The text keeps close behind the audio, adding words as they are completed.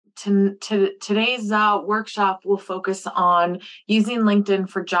Today's workshop will focus on using LinkedIn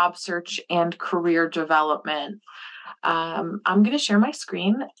for job search and career development. I'm going to share my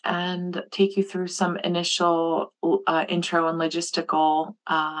screen and take you through some initial intro and logistical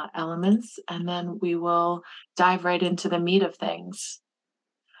elements, and then we will dive right into the meat of things.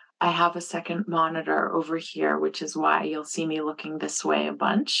 I have a second monitor over here, which is why you'll see me looking this way a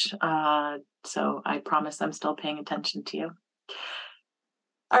bunch. So I promise I'm still paying attention to you.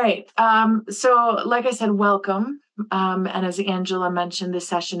 All right. So like I said, welcome. And as Angela mentioned, this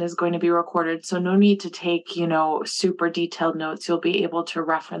session is going to be recorded. So no need to take, super detailed notes. You'll be able to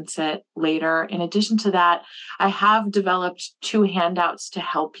reference it later. In addition to that, I have developed 2 handouts to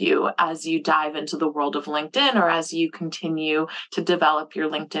help you as you dive into the world of LinkedIn or as you continue to develop your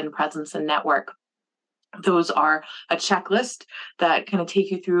LinkedIn presence and network. Those are a checklist that kind of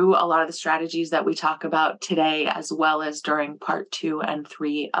take you through a lot of the strategies that we talk about today, as well as during part 2 and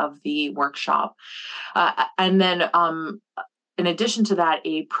 3 of the workshop. And then in addition to that,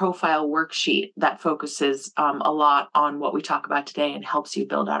 a profile worksheet that focuses a lot on what we talk about today and helps you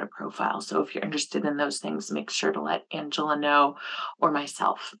build out a profile. So if you're interested in those things, make sure to let Angela know or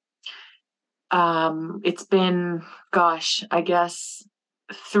myself. It's been, I guess,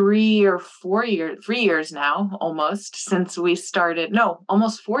 3 years now, almost, since we started,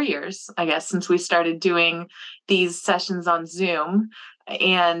 almost 4 years, I guess, since we started doing these sessions on Zoom.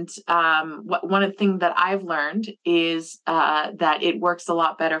 And one thing that I've learned is that it works a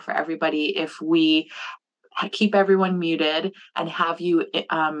lot better for everybody if we keep everyone muted and have you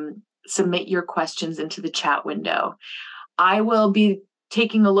submit your questions into the chat window. I will be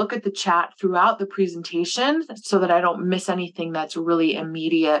taking a look at the chat throughout the presentation so that I don't miss anything that's really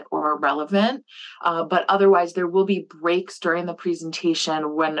immediate or relevant. But otherwise, there will be breaks during the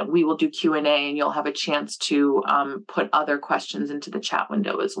presentation when we will do Q&A, and you'll have a chance to put other questions into the chat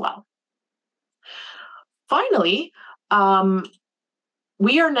window as well. Finally,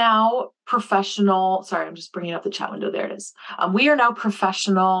 we are now professional. Sorry, I'm just bringing up the chat window. There it is. We are now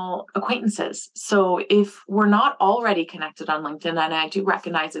professional acquaintances. So if we're not already connected on LinkedIn, and I do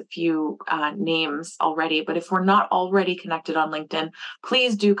recognize a few names already, but if we're not already connected on LinkedIn,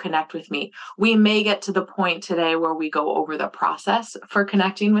 please do connect with me. We may get to the point today where we go over the process for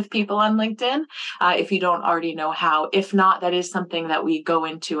connecting with people on LinkedIn, if you don't already know how. If not, that is something that we go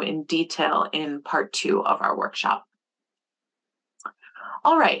into in detail in part 2 of our workshop.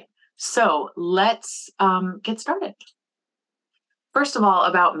 All right, so let's get started. First of all,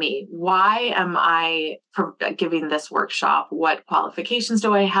 about me. Why am I giving this workshop? What qualifications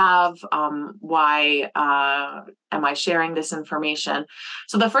do I have? Why am I sharing this information?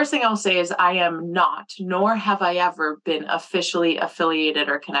 So the first thing I'll say is I am not, nor have I ever been officially affiliated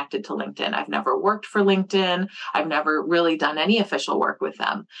or connected to LinkedIn. I've never worked for LinkedIn. I've never really done any official work with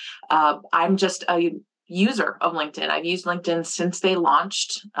them. I'm just a user of LinkedIn. I've used LinkedIn since they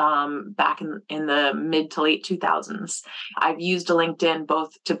launched back in the mid to late 2000s. I've used LinkedIn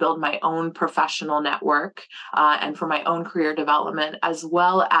both to build my own professional network and for my own career development, as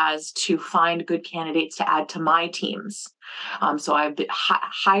well as to find good candidates to add to my teams. So I've been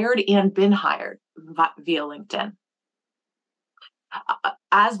hired and been hired via LinkedIn.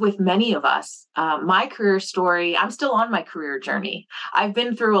 As with many of us, my career story, I'm still on my career journey. I've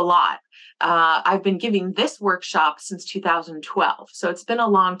been through a lot. I've been giving this workshop since 2012, so it's been a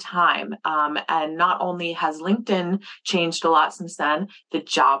long time. And not only has LinkedIn changed a lot since then, the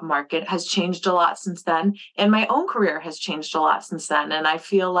job market has changed a lot since then, and my own career has changed a lot since then. And I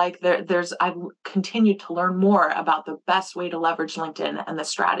feel like I've continued to learn more about the best way to leverage LinkedIn and the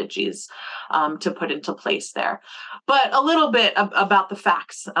strategies to put into place there. But a little bit about the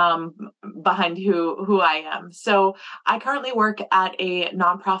facts behind who I am. So I currently work at a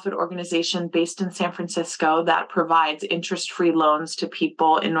nonprofit organization based in San Francisco that provides interest-free loans to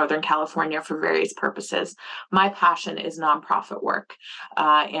people in Northern California for various purposes. My passion is nonprofit work,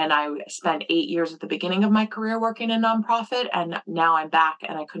 and I spent 8 years at the beginning of my career working in nonprofit, and now I'm back,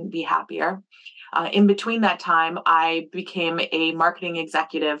 and I couldn't be happier. In between that time, I became a marketing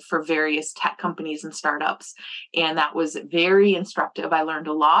executive for various tech companies and startups, and that was very instructive. I learned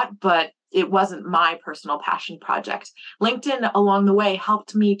a lot, but it wasn't my personal passion project. LinkedIn along the way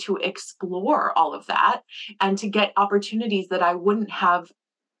helped me to explore all of that and to get opportunities that I wouldn't have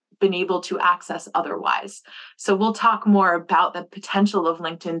been able to access otherwise. So we'll talk more about the potential of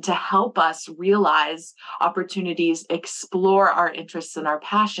LinkedIn to help us realize opportunities, explore our interests and our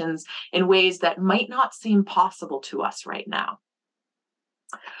passions in ways that might not seem possible to us right now.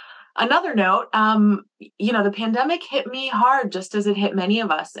 Another note, the pandemic hit me hard, just as it hit many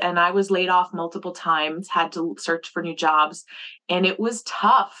of us. And I was laid off multiple times, had to search for new jobs, and it was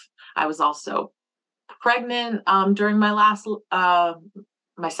tough. I was also pregnant during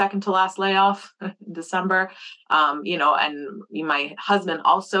my second to last layoff in December. And my husband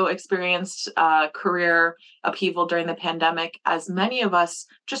also experienced career upheaval during the pandemic, as many of us,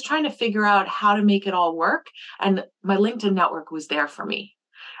 just trying to figure out how to make it all work. And my LinkedIn network was there for me.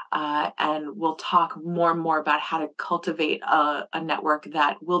 And we'll talk more and more about how to cultivate a network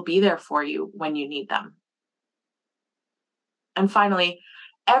that will be there for you when you need them. And finally,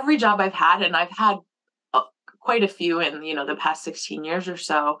 every job I've had, and I've had quite a few in the past 16 years or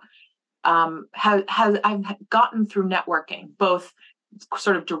so, I've gotten through networking, both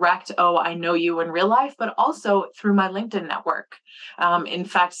sort of direct, oh, I know you in real life, but also through my LinkedIn network. In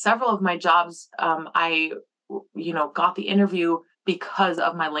fact, several of my jobs, I got the interview because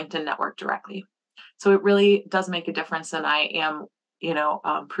of my LinkedIn network directly. So it really does make a difference, and I am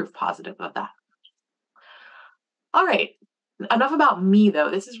proof positive of that. All right. Enough about me,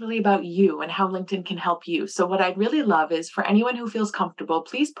 though. This is really about you and how LinkedIn can help you. So what I'd really love is for anyone who feels comfortable,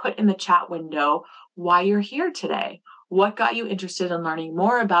 please put in the chat window why you're here today. What got you interested in learning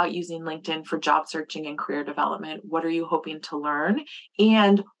more about using LinkedIn for job searching and career development? What are you hoping to learn?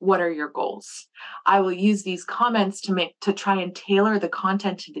 And what are your goals? I will use these comments to try and tailor the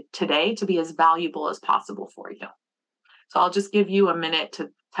content today to be as valuable as possible for you. So I'll just give you a minute to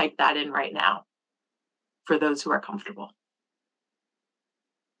type that in right now for those who are comfortable.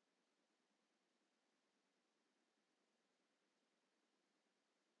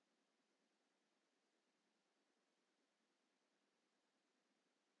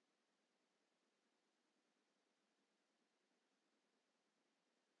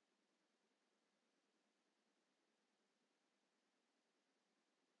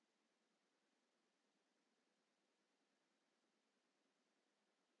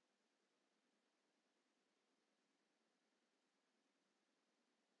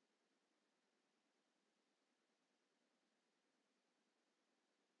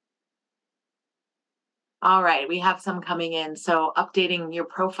 All right, we have some coming in. So updating your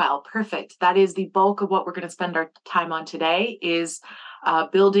profile, perfect. That is the bulk of what we're going to spend our time on today, is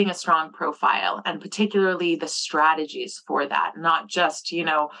building a strong profile, and particularly the strategies for that. Not just,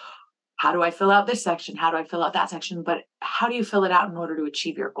 how do I fill out this section? How do I fill out that section? But how do you fill it out in order to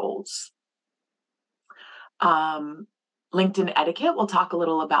achieve your goals? LinkedIn etiquette, we'll talk a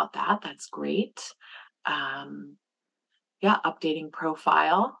little about that. That's great. Updating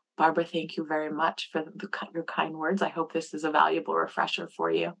profile. Barbara, thank you very much for your kind words. I hope this is a valuable refresher for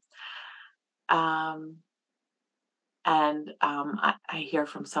you. I hear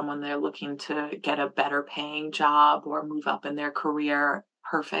from someone they're looking to get a better paying job or move up in their career.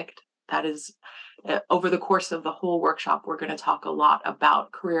 Perfect. That is, over the course of the whole workshop, we're going to talk a lot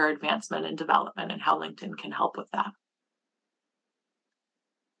about career advancement and development and how LinkedIn can help with that.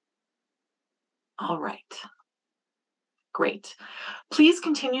 All right. Great. Please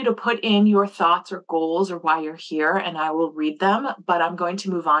continue to put in your thoughts or goals or why you're here, and I will read them, but I'm going to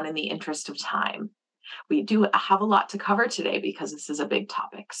move on in the interest of time. We do have a lot to cover today because this is a big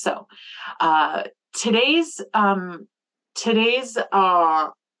topic. So today's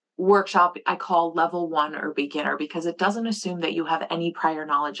workshop I call level 1 or beginner, because it doesn't assume that you have any prior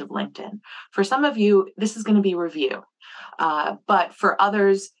knowledge of LinkedIn. For some of you, this is going to be review. But for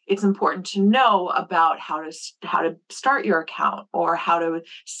others, it's important to know about how to start your account, or how to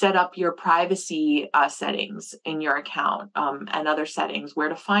set up your privacy settings in your account, and other settings, where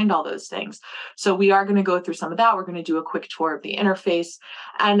to find all those things. So we are going to go through some of that. We're going to do a quick tour of the interface.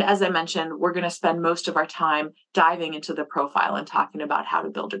 And as I mentioned, we're going to spend most of our time diving into the profile and talking about how to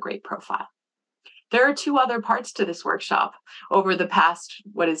build a great profile. There are 2 other parts to this workshop. Over the past,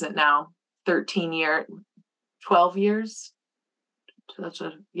 12 years. So that's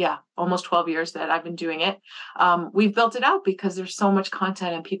almost 12 years that I've been doing it. We've built it out because there's so much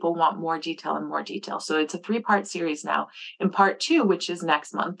content and people want more detail and more detail. So it's a 3-part series now. In part 2, which is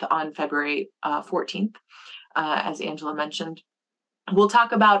next month on February 14th, as Angela mentioned, we'll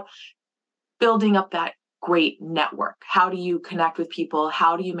talk about building up that great network. How do you connect with people?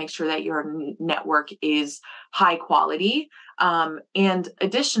 How do you make sure that your network is high quality? And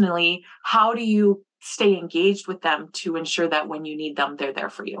additionally, how do you stay engaged with them to ensure that when you need them, they're there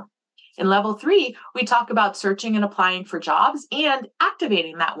for you? In level 3, we talk about searching and applying for jobs and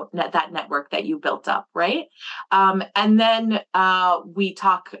activating that network that you built up, right? And then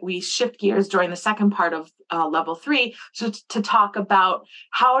we shift gears during the second part of level 3 to talk about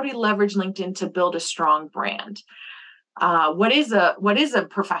how to leverage LinkedIn to build a strong brand. What is a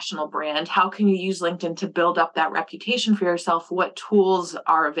professional brand? How can you use LinkedIn to build up that reputation for yourself? What tools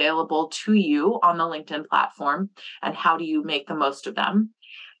are available to you on the LinkedIn platform, and how do you make the most of them?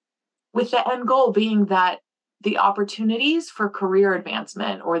 with the end goal being that the opportunities for career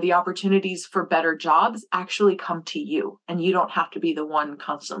advancement or the opportunities for better jobs actually come to you, and you don't have to be the one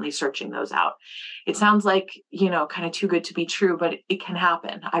constantly searching those out. It sounds like, kind of too good to be true, but it can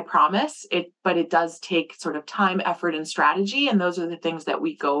happen. I promise it, but it does take sort of time, effort, and strategy. And those are the things that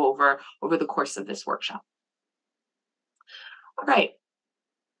we go over the course of this workshop. All right,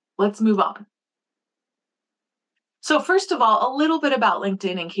 let's move on. So first of all, a little bit about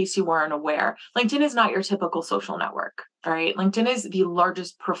LinkedIn in case you weren't aware. LinkedIn is not your typical social network, all right? LinkedIn is the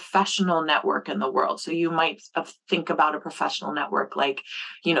largest professional network in the world. So you might think about a professional network like,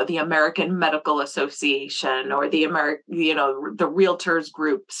 the American Medical Association or the realtors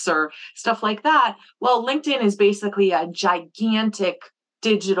groups or stuff like that. Well, LinkedIn is basically a gigantic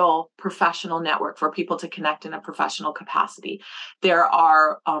digital professional network for people to connect in a professional capacity. There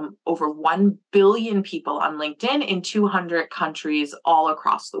are over 1 billion people on LinkedIn in 200 countries all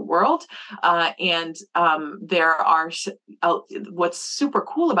across the world. And there are, what's super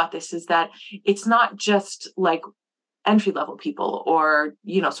cool about this is that it's not just like entry-level people or,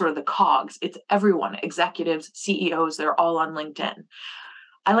 sort of the cogs. It's everyone, executives, CEOs, they're all on LinkedIn.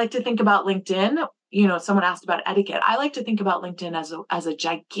 I like to think about LinkedIn, someone asked about etiquette. I like to think about LinkedIn as a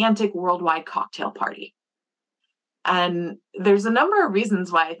gigantic worldwide cocktail party. And there's a number of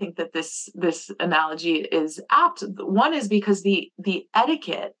reasons why I think that this analogy is apt. One is because the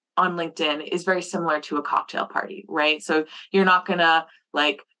etiquette on LinkedIn is very similar to a cocktail party, right? So you're not gonna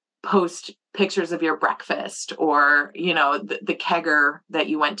post pictures of your breakfast or, the kegger that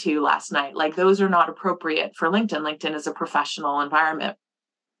you went to last night. Like those are not appropriate for LinkedIn. LinkedIn is a professional environment.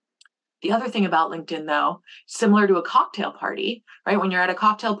 The other thing about LinkedIn, though, similar to a cocktail party, right? When you're at a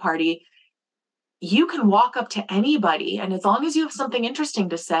cocktail party, you can walk up to anybody, and as long as you have something interesting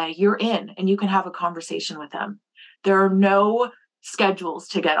to say, you're in and you can have a conversation with them. There are no schedules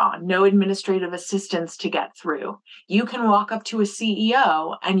to get on, no administrative assistants to get through. You can walk up to a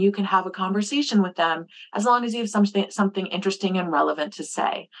CEO and you can have a conversation with them as long as you have something interesting and relevant to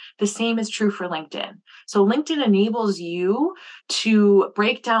say. The same is true for LinkedIn. So LinkedIn enables you to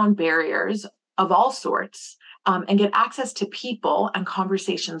break down barriers of all sorts and get access to people and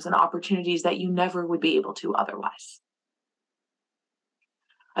conversations and opportunities that you never would be able to otherwise.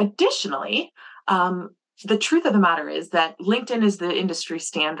 Additionally, the truth of the matter is that LinkedIn is the industry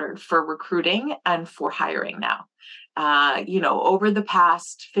standard for recruiting and for hiring now. Over the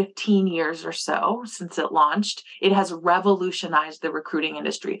past 15 years or so since it launched, it has revolutionized the recruiting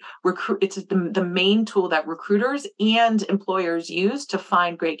industry. It's the main tool that recruiters and employers use to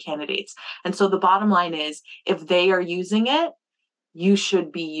find great candidates. And so the bottom line is, if they are using it, you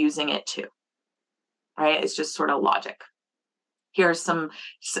should be using it too. Right? It's just sort of logic. Here's some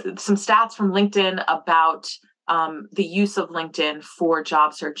stats from LinkedIn about the use of LinkedIn for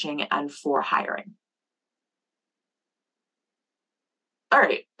job searching and for hiring. All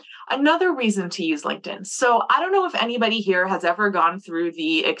right, another reason to use LinkedIn. So I don't know if anybody here has ever gone through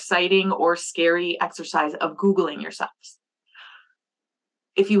the exciting or scary exercise of Googling yourselves.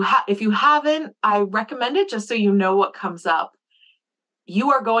 If you haven't, I recommend it just so you know what comes up.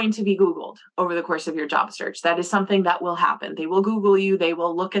 You are going to be Googled over the course of your job search. That is something that will happen. They will Google you. They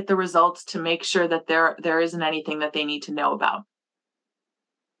will look at the results to make sure that there isn't anything that they need to know about.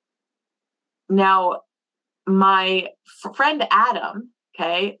 Now, my friend Adam,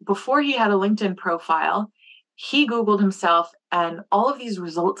 before he had a LinkedIn profile, he Googled himself and all of these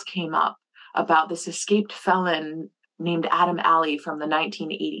results came up about this escaped felon named Adam Alley from the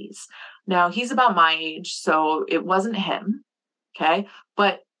 1980s. Now, he's about my age, so it wasn't him.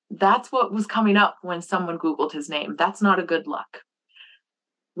 But that's what was coming up when someone Googled his name. That's not a good look.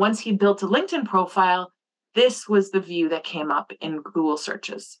 Once he built a LinkedIn profile, this was the view that came up in Google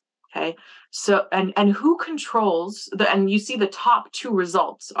searches. So, and who controls and you see the top 2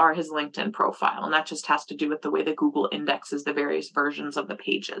 results are his LinkedIn profile. And that just has to do with the way that Google indexes the various versions of the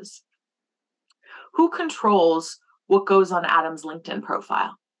pages. Who controls what goes on Adam's LinkedIn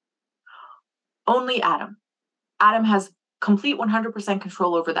profile? Only Adam. Adam has complete 100%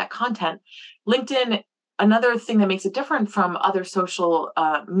 control over that content. LinkedIn, another thing that makes it different from other social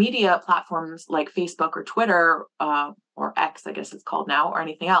media platforms like Facebook or Twitter or X, I guess it's called now, or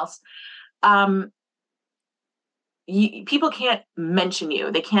anything else, people can't mention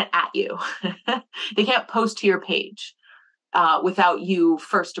you. They can't @ you. They can't post to your page without you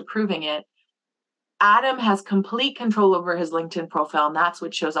first approving it. Adam has complete control over his LinkedIn profile, and that's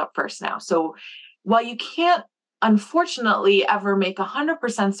what shows up first now. So while you can't unfortunately ever make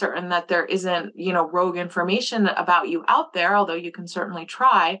 100% certain that there isn't, rogue information about you out there, although you can certainly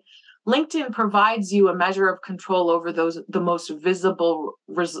try, LinkedIn provides you a measure of control over the most visible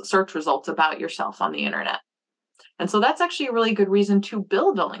search results about yourself on the internet. And so that's actually a really good reason to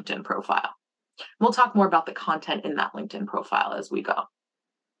build a LinkedIn profile. We'll talk more about the content in that LinkedIn profile as we go.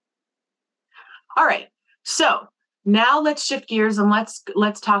 All right, so now let's shift gears and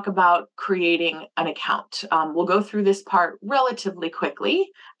let's talk about creating an account. We'll go through this part relatively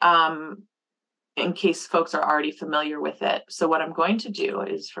quickly in case folks are already familiar with it. So what I'm going to do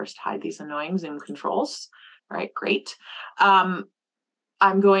is first hide these annoying Zoom controls. All right, great. I'm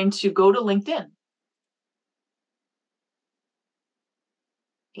going to go to LinkedIn.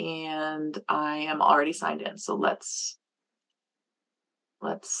 And I am already signed in. So let's,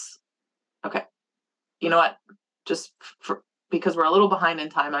 okay. You know what? Just because we're a little behind in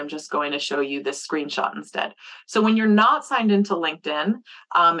time, I'm just going to show you this screenshot instead. So when you're not signed into LinkedIn,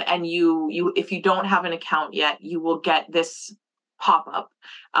 and if you don't have an account yet, you will get this pop-up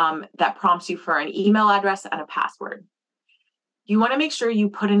that prompts you for an email address and a password. You want to make sure you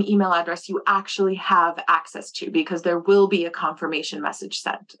put an email address you actually have access to, because there will be a confirmation message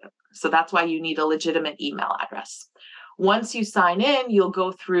sent. So that's why you need a legitimate email address. Once you sign in, you'll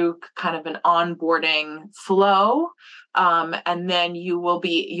go through kind of an onboarding flow, and then you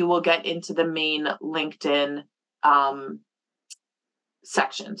will get into the main LinkedIn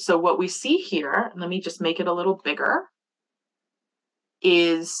section. So what we see here, let me just make it a little bigger,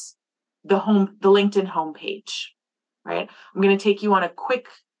 is the LinkedIn homepage. Right? I'm going to take you on a quick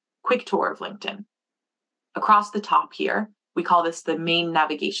tour of LinkedIn. Across the top here, we call this the main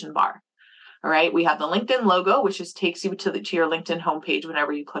navigation bar. All right, we have the LinkedIn logo, which just takes you to your LinkedIn homepage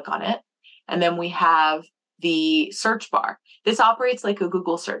whenever you click on it. And then we have the search bar. This operates like a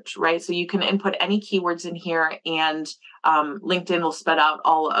Google search, right? So you can input any keywords in here, and LinkedIn will spit out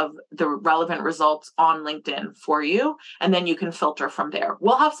all of the relevant results on LinkedIn for you, and then you can filter from there.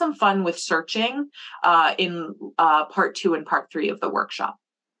 We'll have some fun with searching in part 2 and part 3 of the workshop.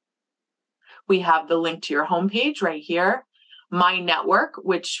 We have the link to your homepage right here. My Network,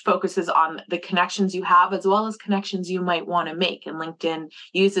 which focuses on the connections you have as well as connections you might want to make. And LinkedIn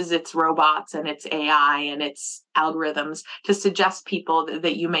uses its robots and its AI and its algorithms to suggest people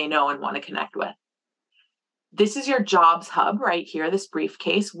that you may know and want to connect with. This is your Jobs Hub right here, this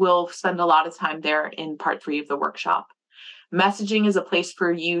briefcase. We'll spend a lot of time there in part 3 of the workshop. Messaging is a place for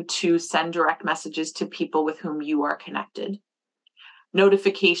you to send direct messages to people with whom you are connected.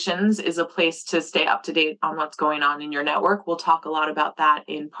 Notifications is a place to stay up to date on what's going on in your network. We'll talk a lot about that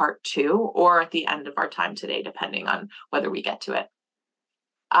in part 2 or at the end of our time today, depending on whether we get to it.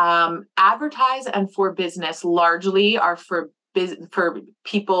 Advertise and For Business largely are for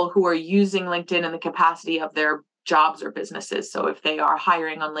people who are using LinkedIn in the capacity of their jobs or businesses. So if they are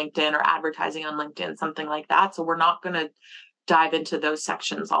hiring on LinkedIn or advertising on LinkedIn, something like that. So we're not going to dive into those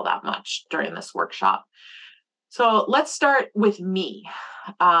sections all that much during this workshop. So let's start with me.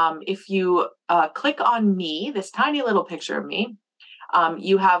 If you click on me, this tiny little picture of me,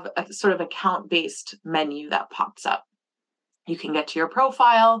 you have a sort of account-based menu that pops up. You can get to your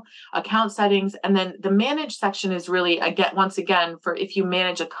profile, account settings, and then the manage section is really, once again, for if you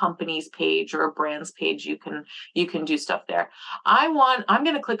manage a company's page or a brand's page, you can do stuff there. I'm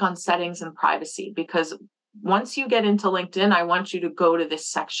going to click on settings and privacy, because once you get into LinkedIn, I want you to go to this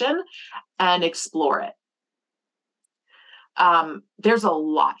section and explore it. There's a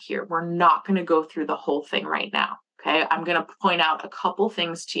lot here. We're not going to go through the whole thing right now. Okay, I'm going to point out a couple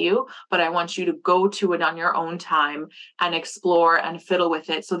things to you, but I want you to go to it on your own time and explore and fiddle with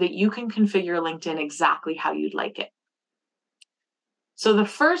it so that you can configure LinkedIn exactly how you'd like it. So the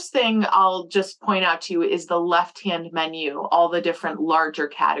first thing I'll just point out to you is the left-hand menu, all the different larger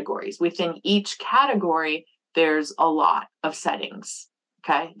categories. Within each category, there's a lot of settings.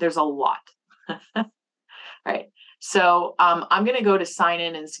 Okay, there's a lot. All right. So I'm going to go to sign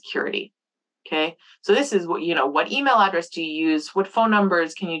in and security. Okay, so this is what email address do you use? What phone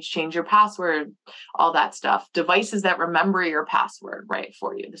numbers can you change your password? All that stuff. Devices that remember your password, right,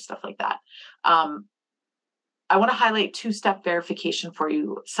 for you, stuff like that. I want to highlight two-step verification for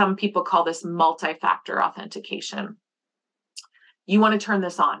you. Some people call this multi-factor authentication. You want to turn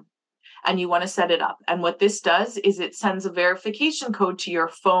this on. And you want to set it up. And what this does is it sends a verification code to your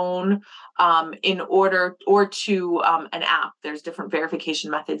phone or to an app. There's different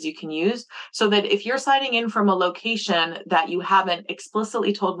verification methods you can use, so that if you're signing in from a location that you haven't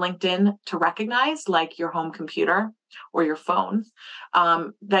explicitly told LinkedIn to recognize, like your home computer or your phone,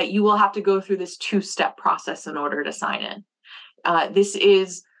 that you will have to go through this two-step process in order to sign in. This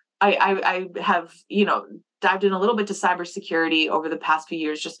is, I have, dived in a little bit to cybersecurity over the past few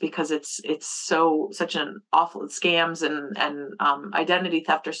years, just because it's such an awful scams and identity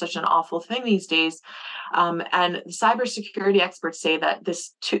theft are such an awful thing these days. And cybersecurity experts say that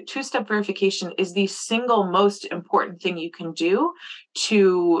this two-step verification is the single most important thing you can do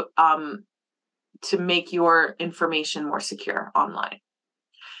to make your information more secure online.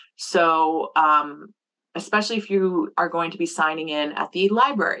 So, especially if you are going to be signing in at the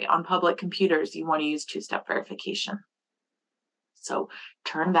library on public computers, you want to use two-step verification. So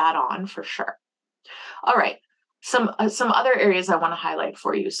turn that on for sure. All right, some other areas I want to highlight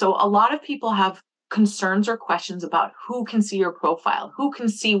for you. So a lot of people have concerns or questions about who can see your profile, who can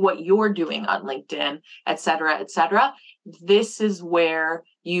see what you're doing on LinkedIn, et cetera, et cetera. This is where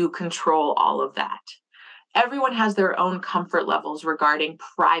you control all of that. Everyone has their own comfort levels regarding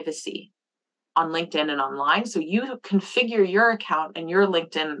privacy on LinkedIn and online. So you configure your account and your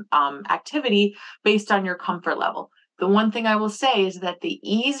LinkedIn activity based on your comfort level. The one thing I will say is that the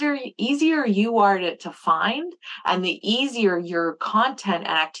easier you are to find, and the easier your content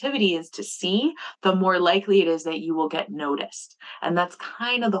and activity is to see, the more likely it is that you will get noticed. And that's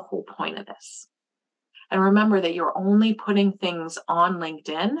kind of the whole point of this. And remember that you're only putting things on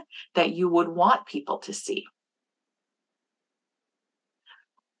LinkedIn that you would want people to see.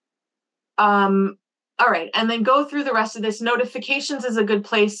 All right, and then go through the rest of this. Notifications is a good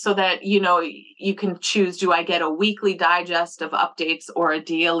place so that, you can choose, do I get a weekly digest of updates or a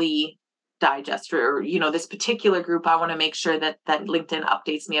daily digest? Or, this particular group, I want to make sure that LinkedIn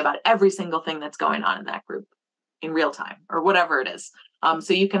updates me about every single thing that's going on in that group in real time, or whatever it is.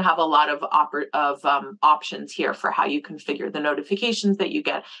 So you can have a lot of options here for how you configure the notifications that you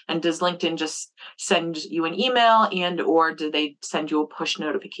get. And does LinkedIn just send you an email or do they send you a push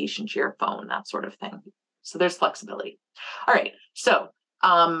notification to your phone, that sort of thing? So there's flexibility. All right, so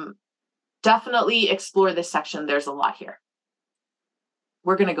definitely explore this section. There's a lot here.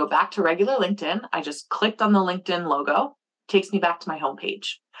 We're going to go back to regular LinkedIn. I just clicked on the LinkedIn logo. Takes me back to my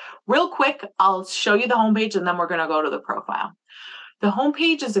homepage. Real quick, I'll show you the homepage and then we're going to go to the profile. The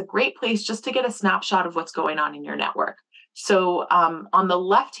homepage is a great place just to get a snapshot of what's going on in your network. So on the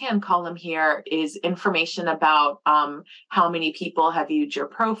left-hand column here is information about how many people have viewed your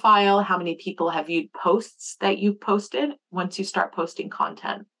profile, how many people have viewed posts that you've posted once you start posting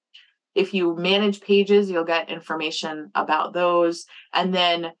content. If you manage pages, you'll get information about those. And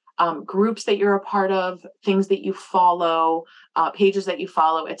then groups that you're a part of, things that you follow, pages that you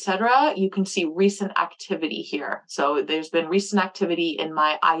follow, etc. You can see recent activity here. So there's been recent activity in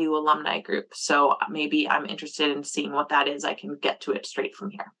my IU alumni group. So maybe I'm interested in seeing what that is. I can get to it straight from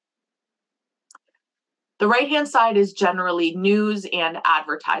here. The right-hand side is generally news and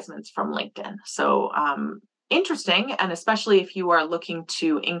advertisements from LinkedIn. So interesting, and especially if you are looking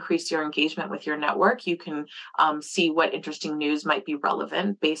to increase your engagement with your network, you can see what interesting news might be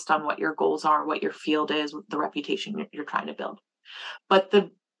relevant based on what your goals are, what your field is, the reputation you're trying to build. But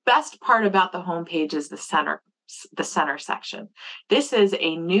the best part about the homepage is the center section. This is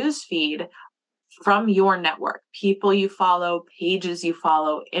a news feed from your network, people you follow, pages you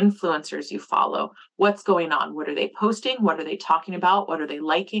follow, influencers you follow. What's going on? What are they posting? What are they talking about? What are they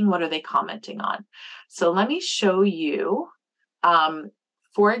liking? What are they commenting on? So let me show you,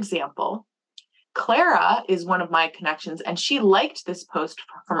 for example, Clara is one of my connections, and she liked this post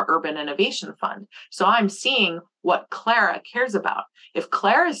from Urban Innovation Fund. So I'm seeing what Clara cares about. If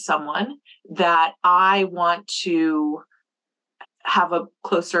Clara is someone that I want to have a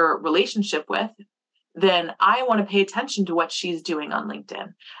closer relationship with, then I want to pay attention to what she's doing on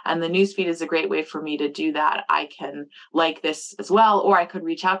LinkedIn. And the newsfeed is a great way for me to do that. I can like this as well, or I could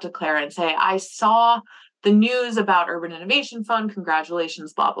reach out to Clara and say, I saw the news about Urban Innovation Fund,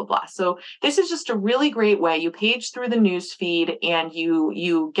 congratulations, blah, blah, blah. So this is just a really great way. You page through the newsfeed and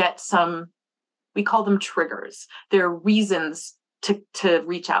you get some, we call them triggers. They're reasons to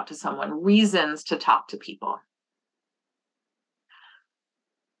reach out to someone, reasons to talk to people.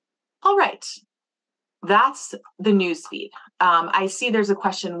 All right, that's the newsfeed. I see there's a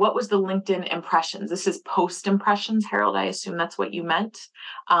question, what was the LinkedIn impressions? This is post impressions, Harold, I assume that's what you meant.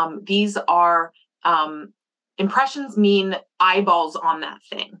 These are, impressions mean eyeballs on that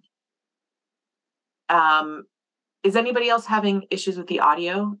thing. Is anybody else having issues with the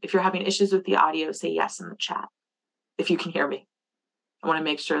audio? If you're having issues with the audio, say yes in the chat, if you can hear me. I want to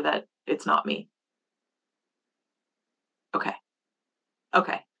make sure that it's not me. Okay.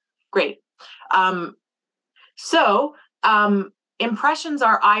 Okay. Great. So impressions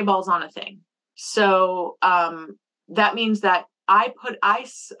are eyeballs on a thing. So that means that I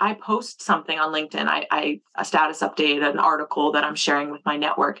post something on LinkedIn. A status update, an article that I'm sharing with my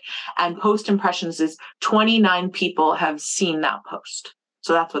network, and post impressions is 29 people have seen that post.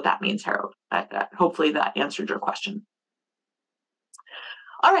 So that's what that means, Harold. Hopefully that answered your question.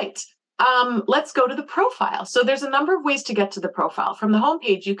 All right. Let's go to the profile. So there's a number of ways to get to the profile. From the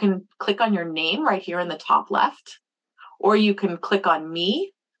homepage, you can click on your name right here in the top left, or you can click on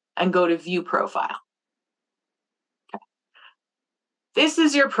me and go to view profile. Okay. This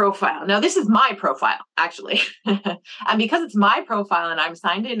is your profile. Now, this is my profile, actually. And because it's my profile and I'm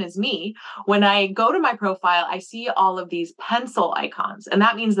signed in as me, when I go to my profile, I see all of these pencil icons, and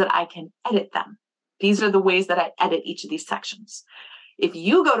that means that I can edit them. These are the ways that I edit each of these sections. If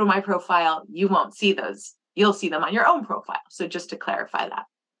you go to my profile, you won't see those. You'll see them on your own profile. So just to clarify that.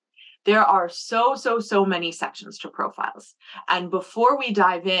 There are so many sections to profiles. And before we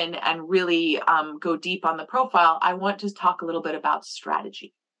dive in and really go deep on the profile, I want to talk a little bit about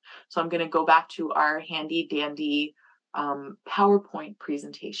strategy. So I'm going to go back to our handy dandy PowerPoint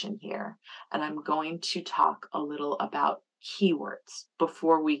presentation here. And I'm going to talk a little about keywords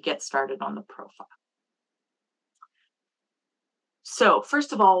before we get started on the profile. So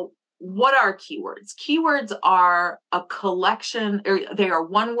first of all, what are keywords? Keywords are a collection, or they are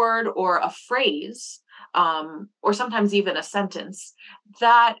one word or a phrase, or sometimes even a sentence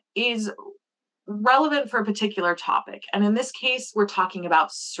that is relevant for a particular topic. And in this case, we're talking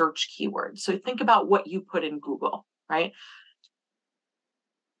about search keywords. So think about what you put in Google, right?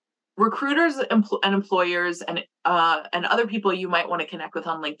 Recruiters and employers and other people you might want to connect with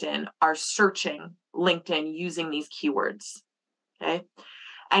on LinkedIn are searching LinkedIn using these keywords, okay?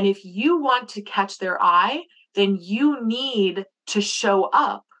 And if you want to catch their eye, then you need to show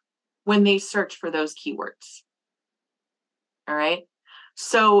up when they search for those keywords. All right.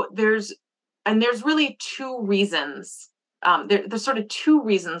 So there's really two reasons. There's sort of two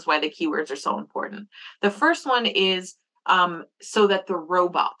reasons why the keywords are so important. The first one is so that the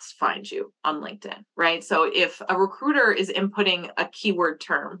robots find you on LinkedIn, right? So if a recruiter is inputting a keyword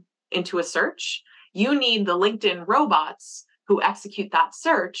term into a search, you need the LinkedIn robots who execute that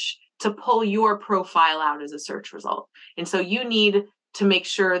search to pull your profile out as a search result. And so you need to make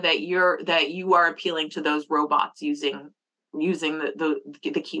sure that you are appealing to those robots using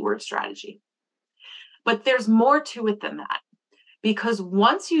the keyword strategy. But there's more to it than that, because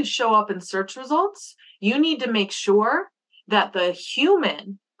once you show up in search results, you need to make sure that the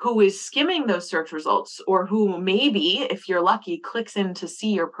human who is skimming those search results, or who maybe, if you're lucky, clicks in to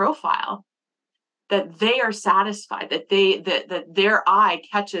see your profile, that they are satisfied, that their eye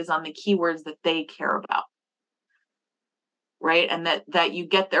catches on the keywords that they care about, right? And that you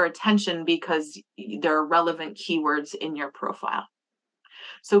get their attention because there are relevant keywords in your profile.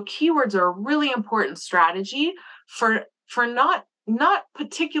 So keywords are a really important strategy for not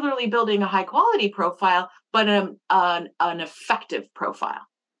particularly building a high quality profile, but an effective profile,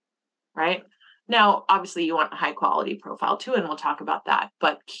 right? Now, obviously, you want a high quality profile too, and we'll talk about that,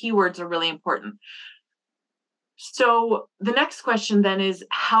 but keywords are really important. So the next question then is,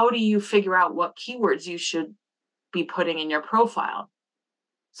 how do you figure out what keywords you should be putting in your profile?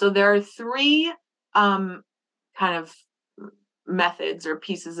 So there are three kind of methods or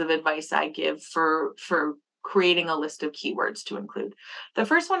pieces of advice I give for creating a list of keywords to include. The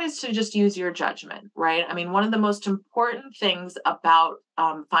first one is to just use your judgment, right? I mean, one of the most important things about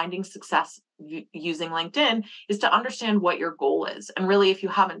finding success using LinkedIn is to understand what your goal is. And really, if you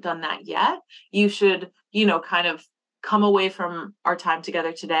haven't done that yet, you should, kind of come away from our time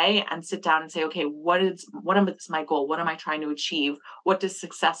together today and sit down and say, okay, what is my goal? What am I trying to achieve? What does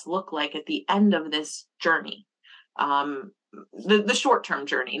success look like at the end of this journey? The short-term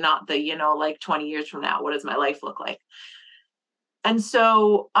journey, not the, like 20 years from now, what does my life look like? And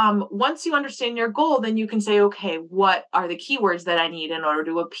so once you understand your goal, then you can say, okay, what are the keywords that I need in order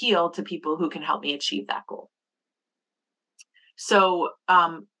to appeal to people who can help me achieve that goal? So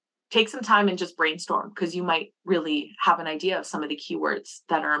take some time and just brainstorm, because you might really have an idea of some of the keywords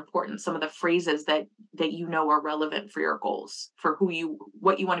that are important, some of the phrases that are relevant for your goals, for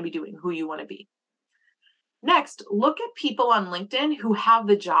what you want to be doing, who you want to be. Next, look at people on LinkedIn who have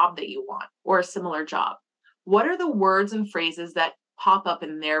the job that you want or a similar job. What are the words and phrases that pop up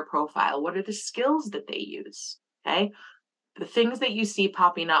in their profile? What are the skills that they use? Okay. The things that you see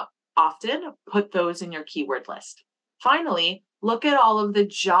popping up often, put those in your keyword list. Finally, look at all of the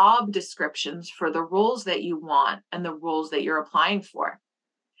job descriptions for the roles that you want and the roles that you're applying for.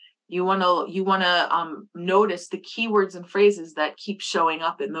 You want to notice the keywords and phrases that keep showing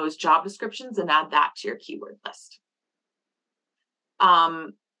up in those job descriptions and add that to your keyword list.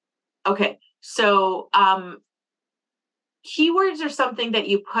 Okay, so Keywords are something that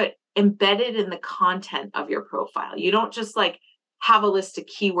you put embedded in the content of your profile. You don't just like have a list of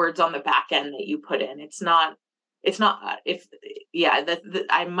keywords on the back end that you put in. It's not if yeah, that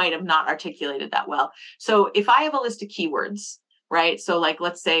I might have not articulated that well. So if I have a list of keywords, right? So like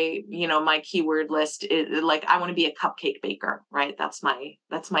let's say, my keyword list is like I want to be a cupcake baker, right? That's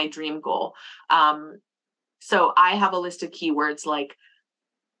my dream goal. So I have a list of keywords like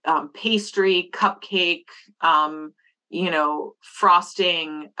pastry, cupcake,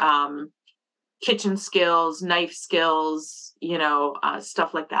 frosting, kitchen skills, knife skills,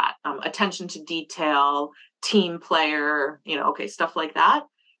 stuff like that. Attention to detail, team player, okay, stuff like that,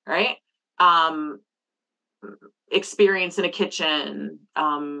 right? Experience in a kitchen,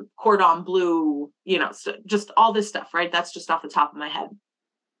 cordon bleu, just all this stuff, right? That's just off the top of my head.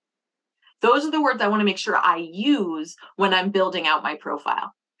 Those are the words I want to make sure I use when I'm building out my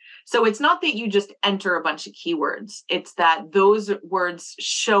profile. So it's not that you just enter a bunch of keywords. It's that those words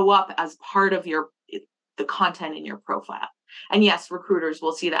show up as part of the content in your profile. And yes, recruiters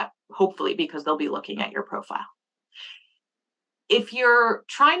will see that, hopefully, because they'll be looking at your profile. If you're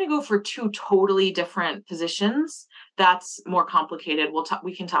trying to go for two totally different positions, that's more complicated.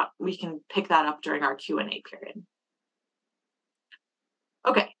 We can pick that up during our Q&A period.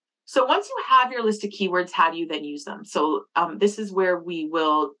 Okay. So once you have your list of keywords, how do you then use them? So this is where we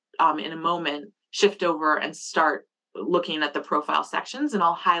will, in a moment, shift over and start looking at the profile sections, and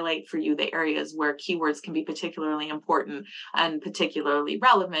I'll highlight for you the areas where keywords can be particularly important and particularly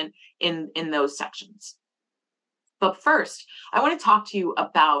relevant in those sections. But first, I want to talk to you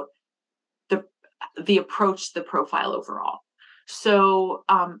about the approach to the profile overall. So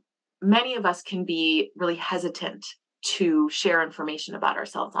many of us can be really hesitant to share information about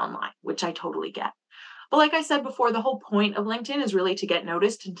ourselves online, which I totally get. But like I said before, the whole point of LinkedIn is really to get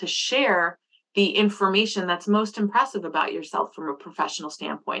noticed and to share the information that's most impressive about yourself from a professional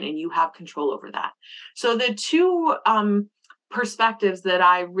standpoint, and you have control over that. So the two perspectives that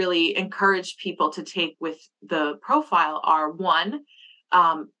I really encourage people to take with the profile are, one,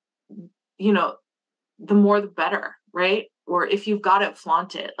 the more the better, right? Or if you've got it,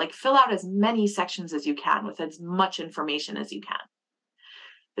 flaunt it. Like fill out as many sections as you can with as much information as you can.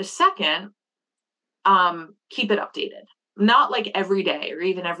 The second, keep it updated. Not like every day or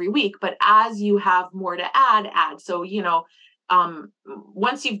even every week, but as you have more to add. So,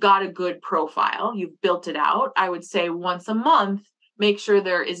 once you've got a good profile, you've built it out, I would say once a month, make sure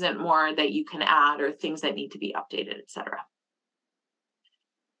there isn't more that you can add or things that need to be updated, etc.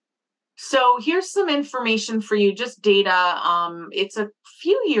 So here's some information for you, just data. It's a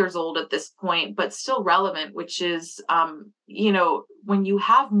few years old at this point, but still relevant, which is, when you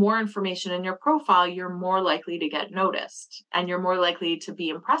have more information in your profile, you're more likely to get noticed and you're more likely to be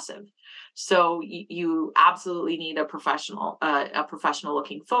impressive. So you absolutely need a professional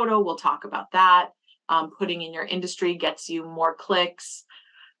looking photo. We'll talk about that. Putting in your industry gets you more clicks.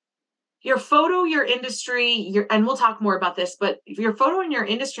 Your photo, your industry, and we'll talk more about this, but your photo and your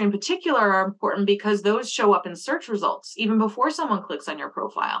industry in particular are important because those show up in search results even before someone clicks on your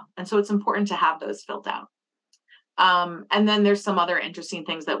profile. And so it's important to have those filled out. And then there's some other interesting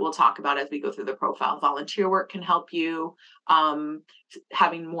things that we'll talk about as we go through the profile. Volunteer work can help you,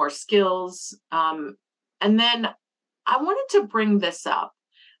 having more skills. And then I wanted to bring this up.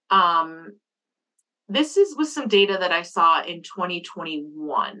 This was some data that I saw in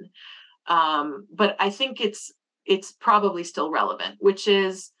 2021. But I think it's probably still relevant, which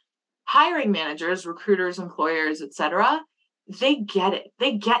is hiring managers, recruiters, employers, etc. They get it.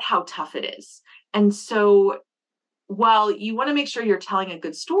 They get how tough it is. And so while you want to make sure you're telling a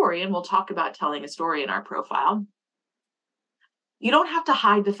good story, and we'll talk about telling a story in our profile, you don't have to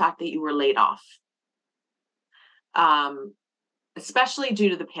hide the fact that you were laid off, especially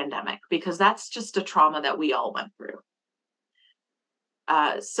due to the pandemic, because that's just a trauma that we all went through.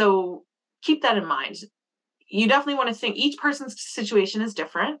 So keep that in mind. You definitely want to think each person's situation is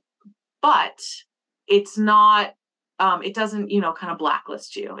different, but it's not, it doesn't, kind of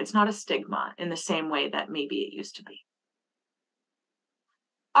blacklist you. It's not a stigma in the same way that maybe it used to be.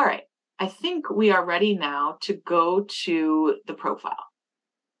 All right. I think we are ready now to go to the profile.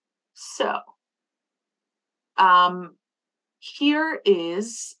 So, here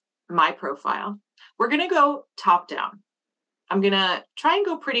is my profile. We're going to go top down. I'm going to try and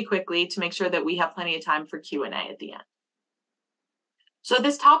go pretty quickly to make sure that we have plenty of time for Q&A at the end. So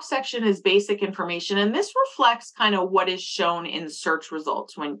this top section is basic information, and this reflects kind of what is shown in search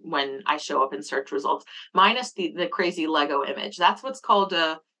results when I show up in search results, minus the crazy Lego image. That's what's called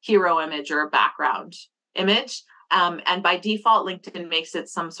a hero image or a background image. And by default, LinkedIn makes it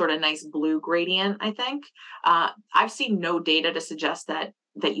some sort of nice blue gradient, I think. I've seen no data to suggest that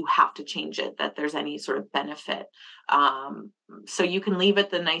you have to change it, that there's any sort of benefit. So you can leave it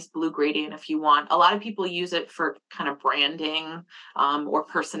the nice blue gradient if you want. A lot of people use it for kind of branding or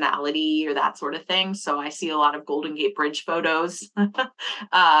personality or that sort of thing. So I see a lot of Golden Gate Bridge photos.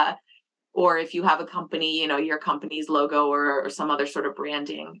 Or if you have a company, your company's logo or some other sort of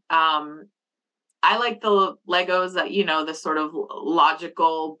branding. I like the Legos that, the sort of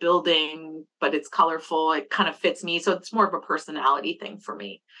logical building, but it's colorful. It kind of fits me. So it's more of a personality thing for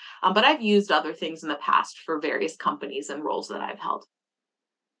me. But I've used other things in the past for various companies and roles that I've held.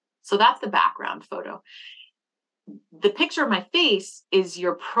 So that's the background photo. The picture of my face is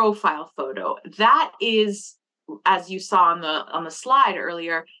your profile photo. That is, as you saw on the slide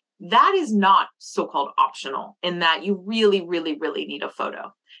earlier, that is not so-called optional in that you really, really, really need a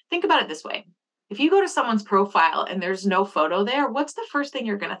photo. Think about it this way. If you go to someone's profile and there's no photo there, what's the first thing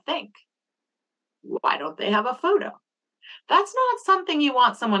you're going to think? Why don't they have a photo? That's not something you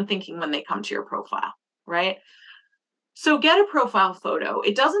want someone thinking when they come to your profile, right? So get a profile photo.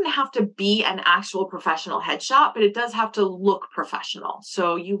 It doesn't have to be an actual professional headshot, but it does have to look professional.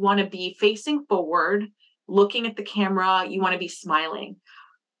 So you want to be facing forward, looking at the camera. You want to be smiling.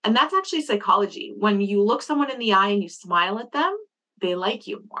 And that's actually psychology. When you look someone in the eye and you smile at them, they like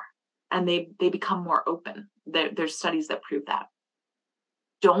you more. And they become more open. There's studies that prove that.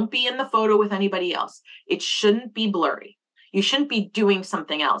 Don't be in the photo with anybody else. It shouldn't be blurry. You shouldn't be doing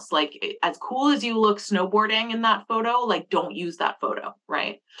something else. Like, as cool as you look snowboarding in that photo, like, don't use that photo,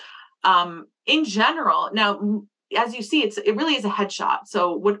 right? In general, now, as you see, it really is a headshot.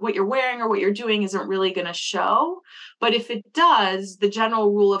 So what you're wearing or what you're doing isn't really going to show. But if it does, the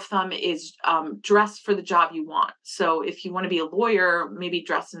general rule of thumb is dress for the job you want. So if you want to be a lawyer, maybe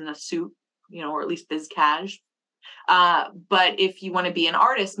dress in a suit, or at least biz cash. But if you want to be an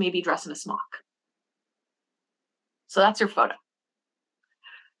artist, maybe dress in a smock. So that's your photo.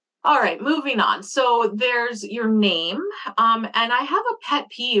 All right, moving on. So there's your name. And I have a pet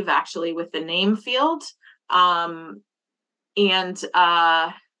peeve actually with the name field. It's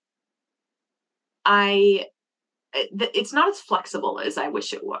not as flexible as I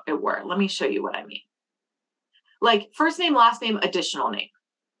wish it were. Let me show you what I mean. Like first name, last name, additional name.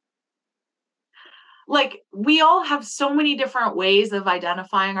 Like we all have so many different ways of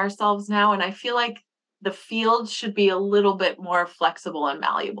identifying ourselves now. And I feel like the field should be a little bit more flexible and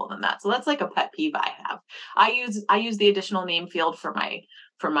malleable than that. So that's like a pet peeve I have. I use the additional name field for my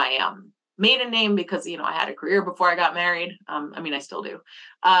maiden name because, I had a career before I got married. I still do.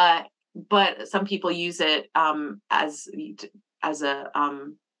 But some people use it as a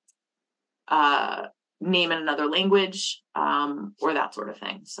name in another language or that sort of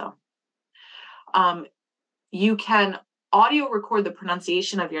thing. So you can audio record the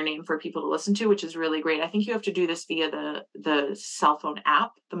pronunciation of your name for people to listen to, which is really great. I think you have to do this via the cell phone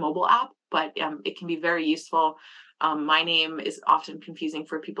app, the mobile app, but it can be very useful. My name is often confusing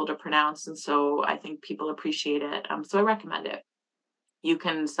for people to pronounce, and so I think people appreciate it. So I recommend it. You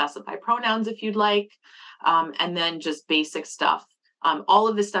can specify pronouns if you'd like, and then just basic stuff. All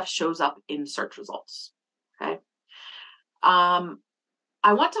of this stuff shows up in search results. Okay.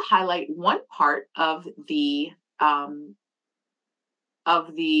 I want to highlight one part of the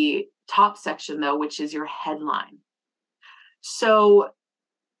top section, though, which is your headline. So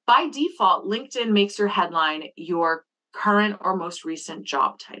by default, LinkedIn makes your headline your current or most recent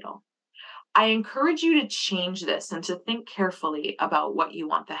job title. I encourage you to change this and to think carefully about what you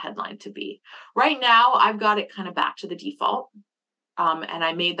want the headline to be. Right now, I've got it kind of back to the default, and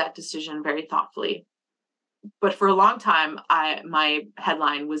I made that decision very thoughtfully. But for a long time, my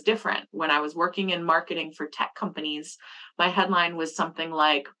headline was different. When I was working in marketing for tech companies, my headline was something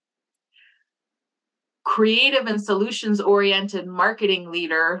like creative and solutions oriented marketing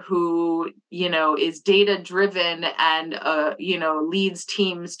leader who, is data driven and, leads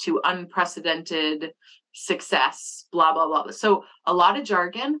teams to unprecedented success, blah, blah, blah. So a lot of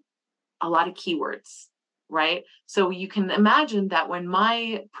jargon, a lot of keywords, right? So you can imagine that when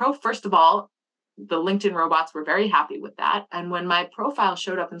first of all, the LinkedIn robots were very happy with that. And when my profile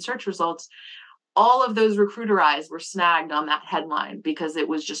showed up in search results, all of those recruiter eyes were snagged on that headline because it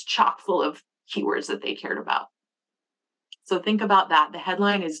was just chock full of keywords that they cared about. So think about that. The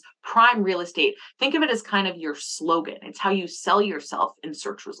headline is prime real estate. Think of it as kind of your slogan. It's how you sell yourself in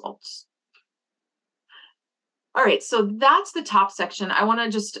search results. All right, so that's the top section. I want to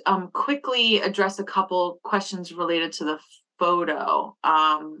just quickly address a couple questions related to the photo.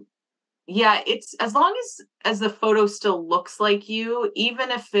 Yeah, it's as long as the photo still looks like you,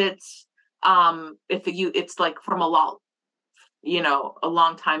 even if it's If it's like from a long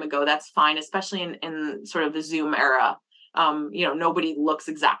time ago, that's fine, especially in sort of the Zoom era. Nobody looks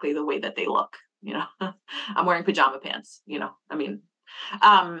exactly the way that they look, I'm wearing pajama pants, I mean,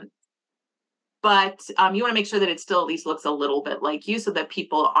 but you want to make sure that it still at least looks a little bit like you, so that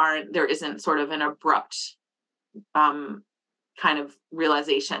there isn't sort of an abrupt kind of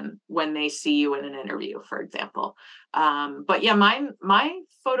realization when they see you in an interview, for example. But yeah, my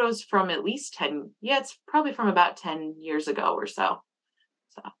photos from at least it's probably from about 10 years ago or so.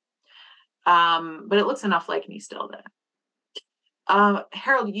 But it looks enough like me still there.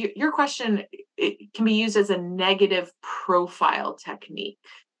 Harold, your question, it can be used as a negative profile technique.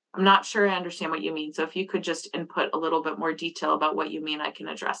 I'm not sure I understand what you mean. So if you could just input a little bit more detail about what you mean, I can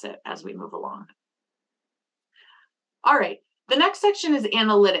address it as we move along. All right. The next section is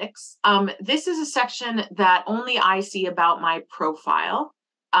analytics. This is a section that only I see about my profile.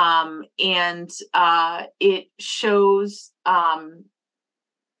 And it shows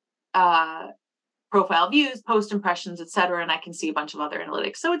profile views, post impressions, etc. And I can see a bunch of other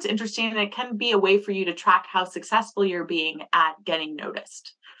analytics. So it's interesting, and it can be a way for you to track how successful you're being at getting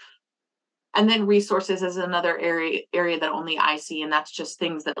noticed. And then resources is another area that only I see, and that's just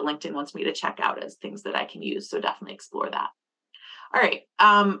things that LinkedIn wants me to check out as things that I can use. So definitely explore that. All right.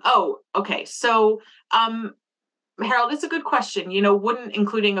 Okay. So, Harold, it's a good question. Wouldn't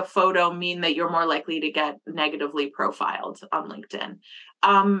including a photo mean that you're more likely to get negatively profiled on LinkedIn?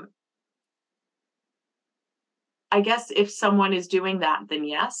 I guess if someone is doing that, then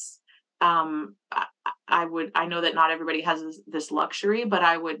yes. I know that not everybody has this luxury, but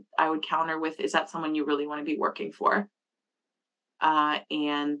I would counter with, is that someone you really want to be working for?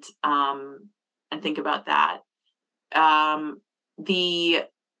 And think about that. The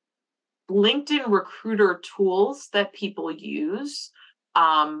LinkedIn recruiter tools that people use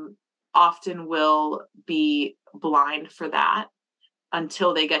often will be blind for that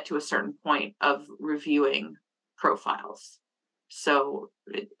until they get to a certain point of reviewing profiles. So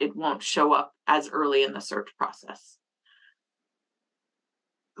it won't show up as early in the search process.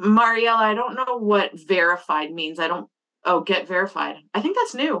 Mariella, I don't know what verified means. Get verified. I think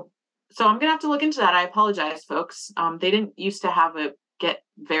that's new. So I'm going to have to look into that. I apologize, folks. They didn't used to have a get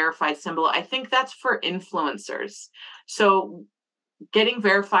verified symbol. I think that's for influencers. So getting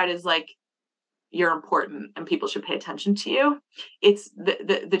verified is like, you're important and people should pay attention to you. It's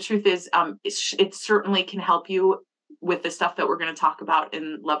the truth is, it certainly can help you with the stuff that we're going to talk about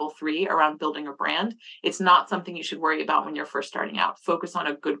in level 3 around building a brand. It's not something you should worry about when you're first starting out. Focus on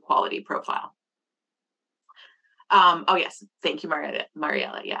a good quality profile. Oh yes, thank you,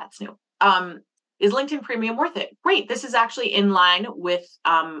 Mariella. Yeah, it's new. Is LinkedIn Premium worth it? Great. This is actually in line with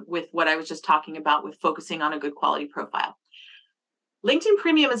what I was just talking about with focusing on a good quality profile. LinkedIn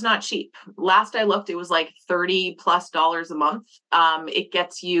Premium is not cheap. Last I looked, it was like $30+ a month. It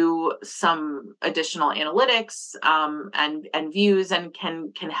gets you some additional analytics and views, and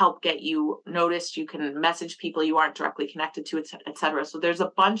can help get you noticed. You can message people you aren't directly connected to, et cetera. So there's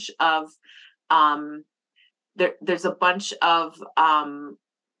a bunch of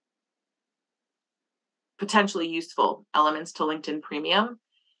potentially useful elements to LinkedIn Premium.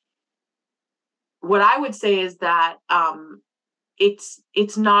 What I would say is that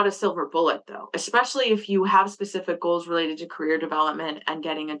it's not a silver bullet, though, especially if you have specific goals related to career development and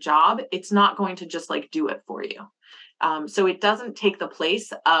getting a job. It's not going to just like do it for you. So it doesn't take the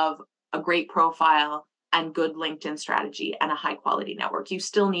place of a great profile and good LinkedIn strategy and a high quality network. You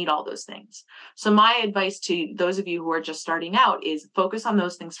still need all those things. So my advice to those of you who are just starting out is focus on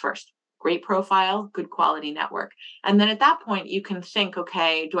those things first. Great profile, good quality network. And then at that point, you can think,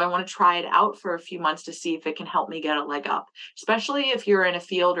 okay, do I want to try it out for a few months to see if it can help me get a leg up? Especially if you're in a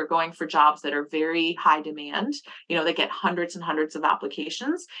field or going for jobs that are very high demand, that get hundreds and hundreds of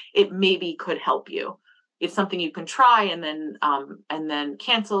applications, it maybe could help you. It's something you can try and then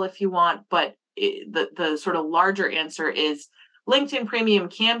cancel if you want. But the sort of larger answer is LinkedIn Premium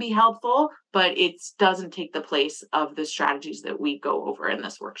can be helpful, but it doesn't take the place of the strategies that we go over in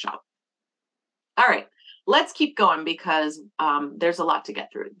this workshop. All right, let's keep going because there's a lot to get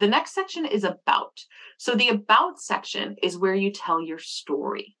through. The next section is about. So the about section is where you tell your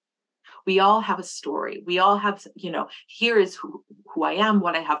story. We all have a story. We all have, here is who I am,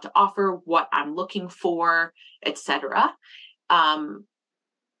 what I have to offer, what I'm looking for, etc.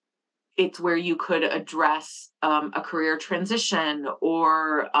 It's where you could address a career transition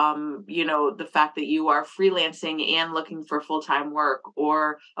or, the fact that you are freelancing and looking for full-time work,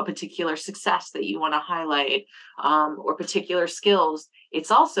 or a particular success that you want to highlight, or particular skills.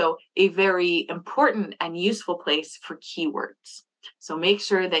 It's also a very important and useful place for keywords. So make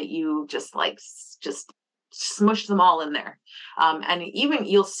sure that you just smush them all in there. And even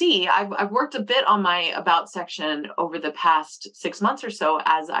you'll see, I've worked a bit on my about section over the past 6 months or so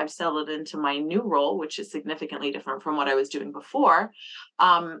as I've settled into my new role, which is significantly different from what I was doing before.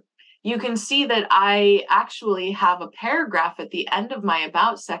 You can see that I actually have a paragraph at the end of my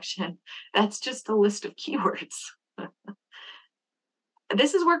about section that's just a list of keywords.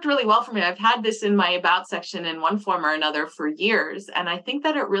 This has worked really well for me. I've had this in my about section in one form or another for years, and I think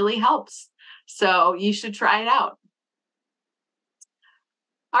that it really helps. So you should try it out.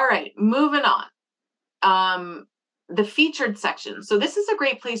 All right, moving on. The featured section. So this is a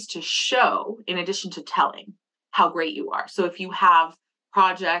great place to show, in addition to telling, how great you are. So if you have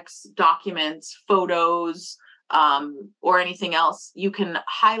projects, documents, photos, or anything else, you can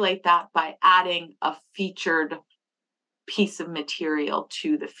highlight that by adding a featured piece of material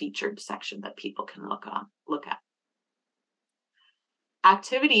to the featured section that people can look at.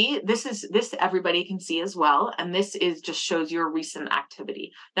 Activity, this everybody can see as well, and this just shows your recent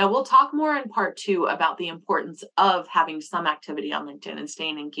activity. Now we'll talk more in part 2 about the importance of having some activity on LinkedIn and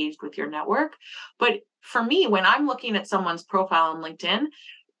staying engaged with your network. But for me, when I'm looking at someone's profile on LinkedIn,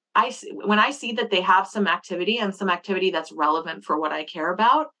 when I see that they have some activity and some activity that's relevant for what I care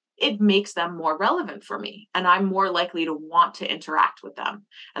about, it makes them more relevant for me, and I'm more likely to want to interact with them.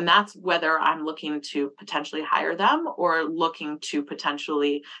 And that's whether I'm looking to potentially hire them or looking to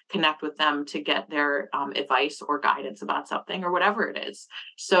potentially connect with them to get their advice or guidance about something or whatever it is.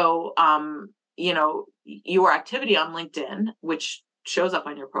 So, your activity on LinkedIn, which shows up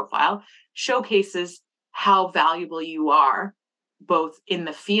on your profile, showcases how valuable you are, both in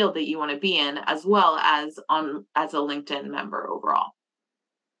the field that you want to be in, as well as as a LinkedIn member overall.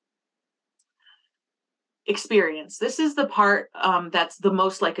 Experience. This is the part that's the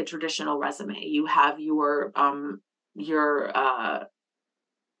most like a traditional resume. You have your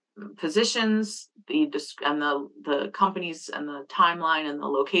positions, and the companies and the timeline and the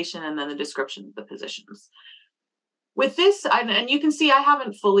location, and then the description of the positions. With this, and you can see I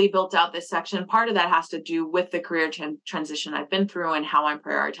haven't fully built out this section. Part of that has to do with the career transition I've been through and how I'm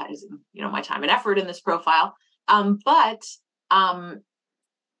prioritizing, my time and effort in this profile. But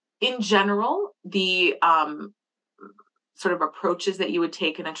in general, the sort of approaches that you would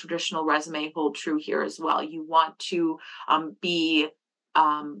take in a traditional resume hold true here as well. You want to be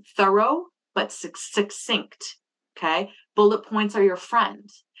thorough but succinct. Okay, bullet points are your friend.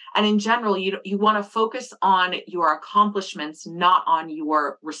 And in general, you want to focus on your accomplishments, not on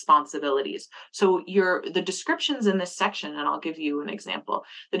your responsibilities. So the descriptions in this section, and I'll give you an example.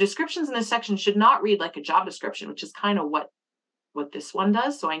 The descriptions in this section should not read like a job description, which is kind of what this one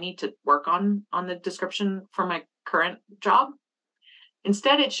does. So I need to work on the description for my current job.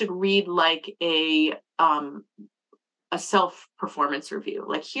 Instead, it should read like a self-performance review.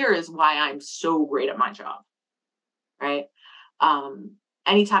 Like, here is why I'm so great at my job, right?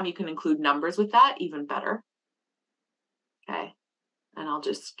 Anytime you can include numbers with that, even better. Okay. And I'll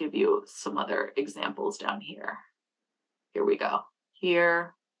just give you some other examples down here. Here we go.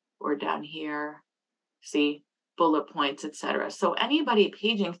 Here or down here. See, bullet points, etc. So anybody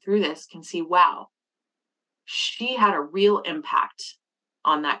paging through this can see, wow, she had a real impact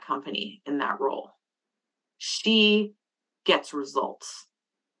on that company in that role. She gets results.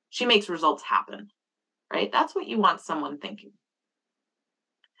 She makes results happen, right? That's what you want someone thinking.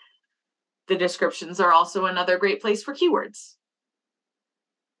 The descriptions are also another great place for keywords.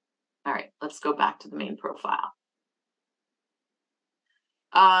 All right, let's go back to the main profile.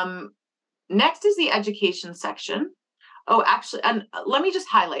 Next is the education section. Oh, actually, and let me just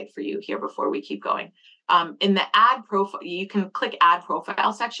highlight for you here before we keep going. In the add profile, you can click add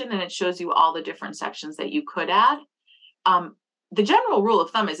profile section, and it shows you all the different sections that you could add. The general rule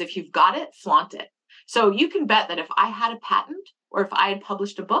of thumb is if you've got it, flaunt it. So you can bet that if I had a patent or if I had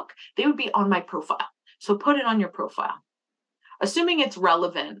published a book, they would be on my profile. So put it on your profile, assuming it's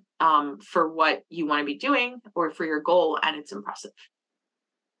relevant for what you want to be doing or for your goal and it's impressive.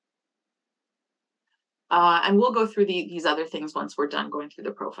 And we'll go through these other things once we're done going through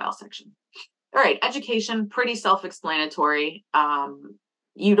the profile section. All right, education, pretty self-explanatory.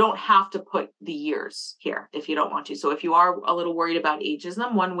 You don't have to put the years here if you don't want to. So if you are a little worried about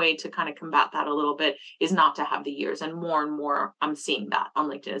ageism, one way to kind of combat that a little bit is not to have the years. And more I'm seeing that on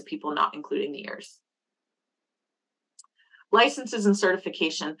LinkedIn as people not including the years. Licenses and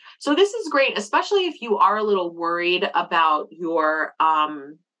certification. So this is great, especially if you are a little worried about your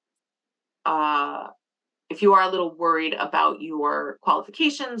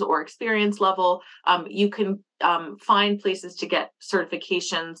qualifications or experience level. You can find places to get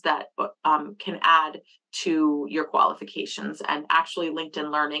certifications that can add to your qualifications. And actually,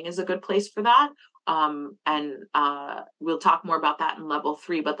 LinkedIn Learning is a good place for that. We'll talk more about that in level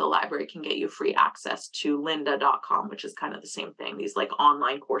 3, but the library can get you free access to lynda.com, which is kind of the same thing, these like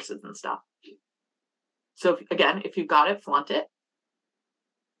online courses and stuff. So again, if you've got it, flaunt it.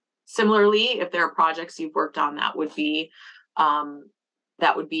 Similarly, if there are projects you've worked on, that would be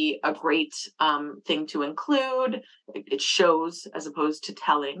a great thing to include. It shows as opposed to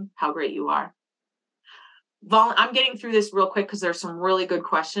telling how great you are. I'm getting through this real quick because there's some really good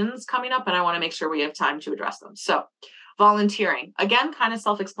questions coming up and I want to make sure we have time to address them. So volunteering, again, kind of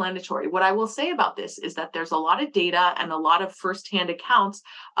self-explanatory. What I will say about this is that there's a lot of data and a lot of firsthand accounts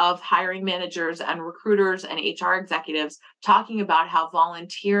of hiring managers and recruiters and HR executives talking about how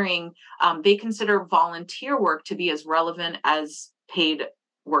volunteering, they consider volunteer work to be as relevant as paid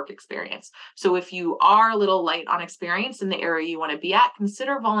work experience. So if you are a little light on experience in the area you want to be at,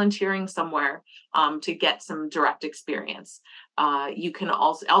 consider volunteering somewhere to get some direct experience. You can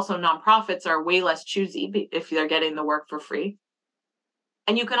also nonprofits are way less choosy if they're getting the work for free.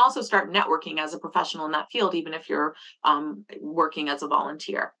 And you can also start networking as a professional in that field, even if you're working as a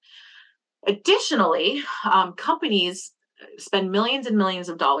volunteer. Additionally, companies spend millions and millions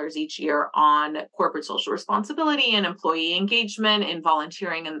of dollars each year on corporate social responsibility and employee engagement and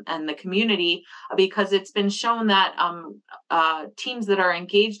volunteering and the community, because it's been shown that teams that are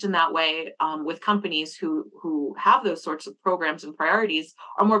engaged in that way with companies who have those sorts of programs and priorities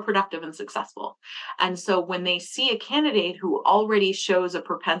are more productive and successful. And so when they see a candidate who already shows a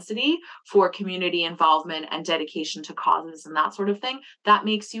propensity for community involvement and dedication to causes and that sort of thing, that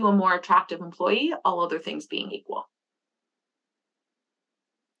makes you a more attractive employee, all other things being equal.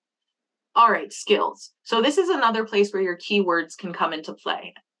 All right, skills. So this is another place where your keywords can come into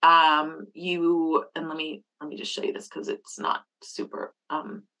play. Let me just show you this because it's not super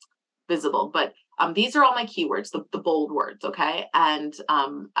visible, but these are all my keywords, the bold words, okay? And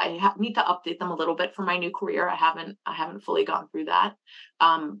I need to update them a little bit for my new career. I haven't fully gone through that.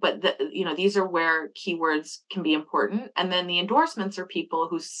 But these are where keywords can be important. And then the endorsements are people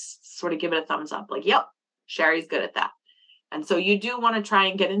who sort of give it a thumbs up, like, yep, Sherry's good at that. And so you do want to try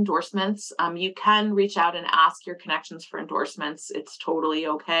and get endorsements. You can reach out and ask your connections for endorsements. It's totally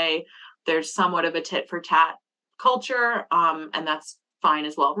okay. There's somewhat of a tit for tat culture, and that's fine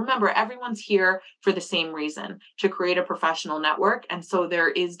as well. Remember, everyone's here for the same reason, to create a professional network. And so there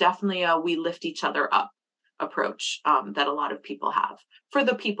is definitely a we lift each other up approach that a lot of people have. For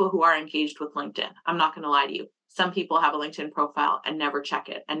the people who are engaged with LinkedIn, I'm not going to lie to you. Some people have a LinkedIn profile and never check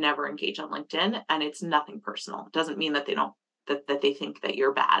it and never engage on LinkedIn, and it's nothing personal. It doesn't mean that they don't that they think that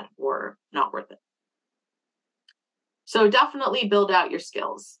you're bad or not worth it. So definitely build out your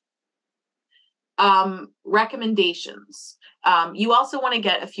skills. Recommendations. You also want to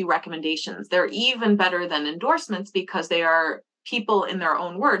get a few recommendations. They're even better than endorsements because they are people in their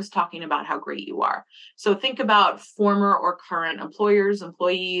own words talking about how great you are. So think about former or current employers,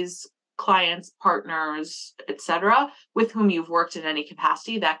 employees, clients, partners, etc., with whom you've worked in any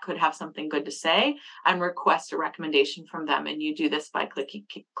capacity that could have something good to say, and request a recommendation from them. And you do this by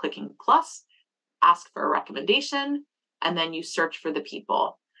clicking plus, ask for a recommendation, and then you search for the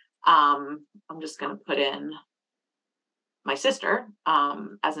people. I'm just going to put in my sister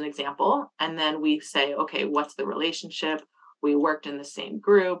as an example, and then we say, okay, what's the relationship? We worked in the same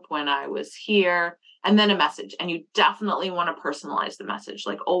group when I was here, and then a message. And you definitely want to personalize the message,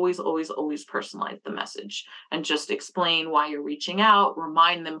 like always, always, always personalize the message and just explain why you're reaching out,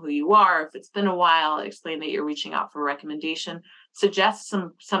 remind them who you are. If it's been a while, explain that you're reaching out for a recommendation, suggest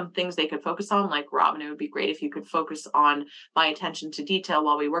some things they could focus on, like, Robin, it would be great if you could focus on my attention to detail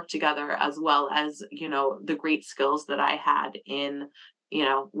while we work together, as well as, the great skills that I had in,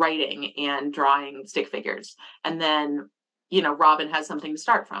 writing and drawing stick figures. And then, Robin has something to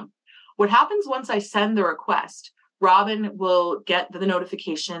start from. What happens once I send the request, Robin will get the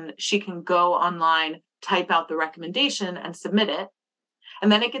notification. She can go online, type out the recommendation and submit it.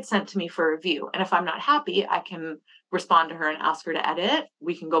 And then it gets sent to me for review. And if I'm not happy, I can respond to her and ask her to edit it.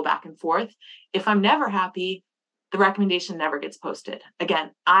 We can go back and forth. If I'm never happy, the recommendation never gets posted.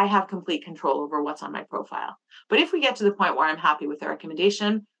 Again, I have complete control over what's on my profile. But if we get to the point where I'm happy with the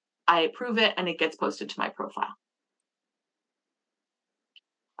recommendation, I approve it and it gets posted to my profile.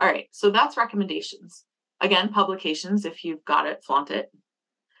 All right, so that's recommendations. Again, publications, if you've got it, flaunt it.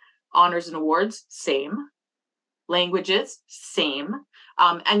 Honors and awards, same. Languages, same.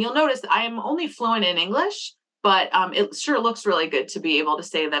 And you'll notice I am only fluent in English, but it sure looks really good to be able to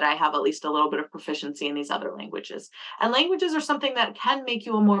say that I have at least a little bit of proficiency in these other languages. And languages are something that can make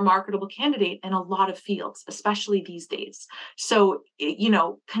you a more marketable candidate in a lot of fields, especially these days. So,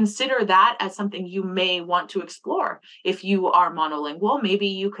 consider that as something you may want to explore. If you are monolingual, maybe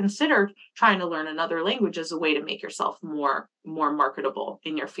you consider trying to learn another language as a way to make yourself more marketable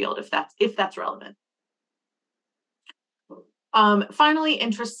in your field, if that's relevant. Finally,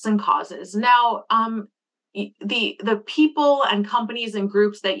 interests and causes. Now, the people and companies and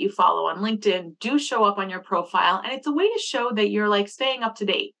groups that you follow on LinkedIn do show up on your profile, and it's a way to show that you're like staying up to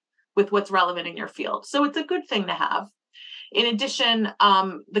date with what's relevant in your field. So it's a good thing to have. In addition,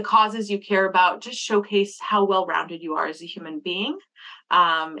 the causes you care about just showcase how well-rounded you are as a human being,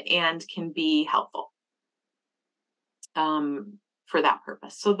 and can be helpful for that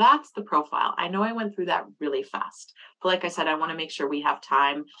purpose. So that's the profile. I know I went through that really fast, but like I said, I want to make sure we have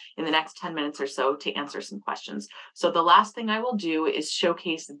time in the next 10 minutes or so to answer some questions. So the last thing I will do is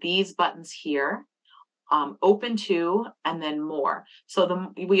showcase these buttons here, open to, and then more.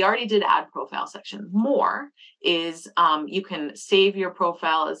 So we already did add profile section. More is you can save your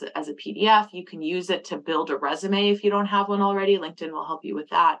profile as a PDF. You can use it to build a resume if you don't have one already. LinkedIn will help you with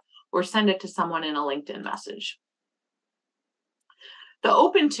that, or send it to someone in a LinkedIn message. The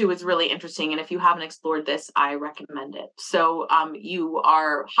open to is really interesting, and if you haven't explored this, I recommend it. So you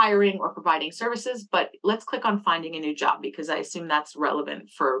are hiring or providing services, but let's click on finding a new job because I assume that's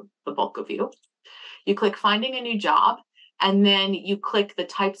relevant for the bulk of you. You click finding a new job, and then you click the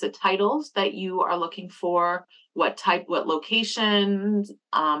types of titles that you are looking for, what locations,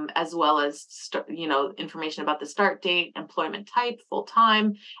 as well as information about the start date, employment type,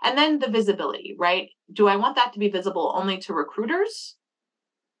 full-time, and then the visibility, right? Do I want that to be visible only to recruiters?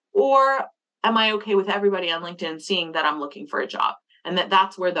 Or am I okay with everybody on LinkedIn seeing that I'm looking for a job? And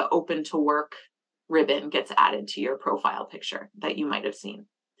that's where the open to work ribbon gets added to your profile picture that you might have seen.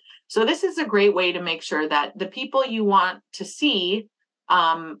 So this is a great way to make sure that the people you want to see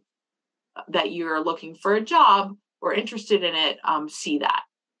that you're looking for a job or interested in it see that.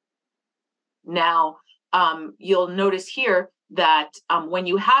 Now, you'll notice here that when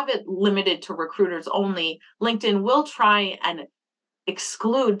you have it limited to recruiters only, LinkedIn will try and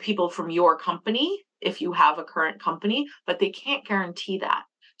exclude people from your company if you have a current company, but they can't guarantee that.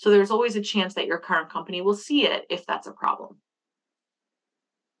 So there's always a chance that your current company will see it if that's a problem.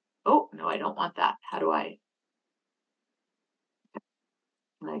 Oh, no, I don't want that. How do I?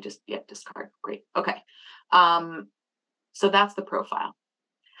 Can I just, discard? Great. Okay. So that's the profile.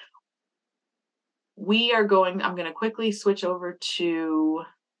 I'm going to quickly switch over to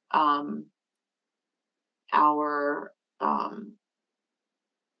our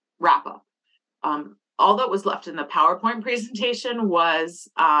wrap up. All that was left in the PowerPoint presentation was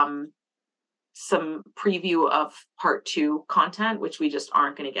some preview of part 2 content, which we just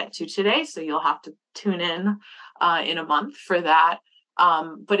aren't going to get to today. So you'll have to tune in a month for that.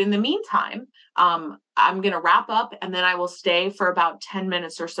 But in the meantime, I'm going to wrap up, and then I will stay for about 10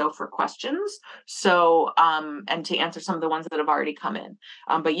 minutes or so for questions. So, and to answer some of the ones that have already come in.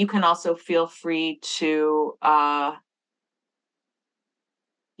 But you can also feel free to,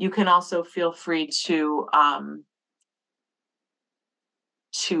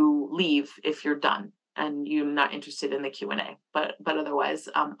 to leave if you're done and you're not interested in the Q&A, but otherwise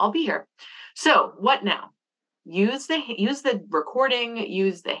I'll be here. So what now? Use the recording,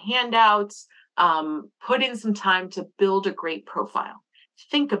 use the handouts, put in some time to build a great profile.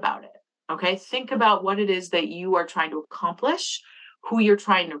 Think about it, okay? Think about what it is that you are trying to accomplish, who you're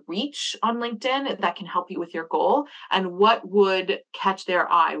trying to reach on LinkedIn that can help you with your goal, and what would catch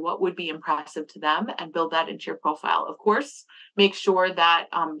their eye, what would be impressive to them, and build that into your profile. Of course, make sure that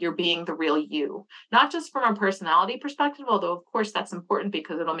you're being the real you, not just from a personality perspective, although of course that's important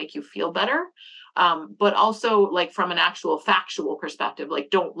because it'll make you feel better, but also like from an actual factual perspective, like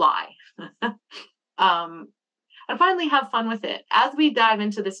don't lie. And finally, have fun with it. As we dive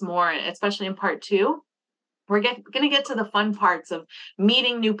into this more, especially in part 2, we're going to get to the fun parts of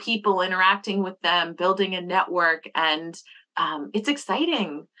meeting new people, interacting with them, building a network, and it's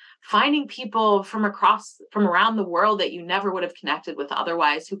exciting. Finding people from around the world that you never would have connected with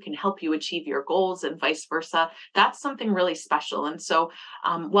otherwise, who can help you achieve your goals, and vice versa. That's something really special. And so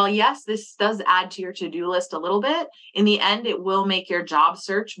while yes, this does add to your to-do list a little bit, in the end, it will make your job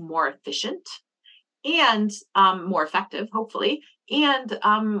search more efficient and more effective, hopefully, and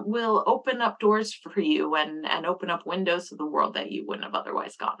will open up doors for you and open up windows to the world that you wouldn't have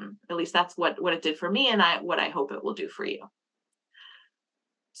otherwise gotten. At least that's what it did for me, and what I hope it will do for you.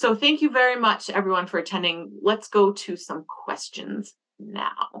 So thank you very much, everyone, for attending. Let's go to some questions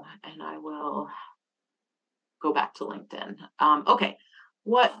now, and I will go back to LinkedIn. Okay,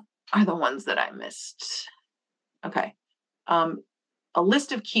 what are the ones that I missed? Okay, a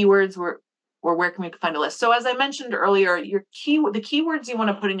list of keywords or where can we find a list? So as I mentioned earlier, the keywords you want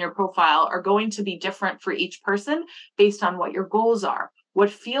to put in your profile are going to be different for each person based on what your goals are.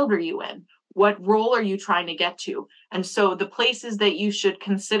 What field are you in? What role are you trying to get to? And so the places that you should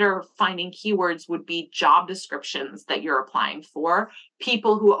consider finding keywords would be job descriptions that you're applying for.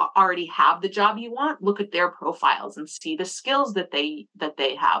 People who already have the job you want, look at their profiles and see the skills that they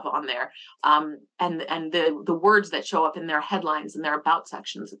have on there, and the words that show up in their headlines and their about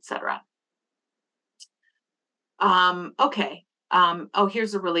sections, etc. Okay. Oh,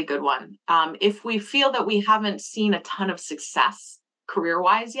 here's a really good one. If we feel that we haven't seen a ton of success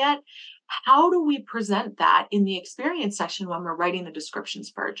career-wise yet, how do we present that in the experience section when we're writing the descriptions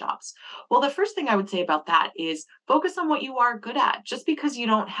for our jobs? Well, the first thing I would say about that is focus on what you are good at. Just because you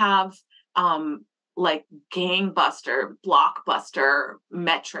don't have like gangbuster, blockbuster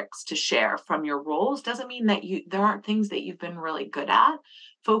metrics to share from your roles doesn't mean that there aren't things that you've been really good at.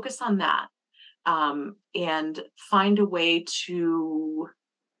 Focus on that. And find a way to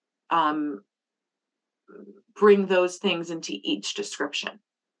bring those things into each description.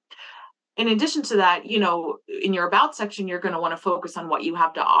 In addition to that, in your about section, you're going to want to focus on what you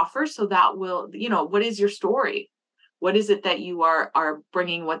have to offer. So that will, what is your story? What is it that you are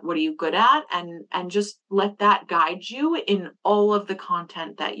bringing? What are you good at? And just let that guide you in all of the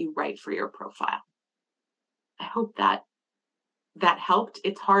content that you write for your profile. I hope that helped.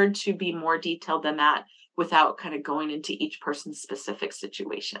 It's hard to be more detailed than that without kind of going into each person's specific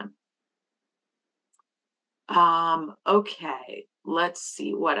situation. Okay, let's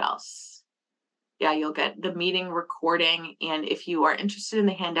see what else. Yeah, you'll get the meeting recording. And if you are interested in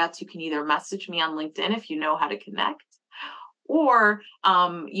the handouts, you can either message me on LinkedIn if you know how to connect, or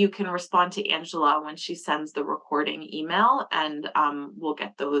you can respond to Angela when she sends the recording email, and we'll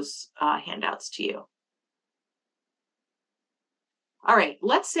get those handouts to you. All right,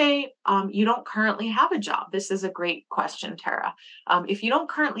 let's say you don't currently have a job. This is a great question, Tara. If you don't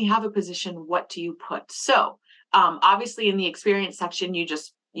currently have a position, what do you put? So obviously in the experience section,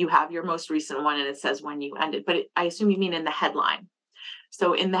 you have your most recent one and it says when you ended, but I assume you mean in the headline.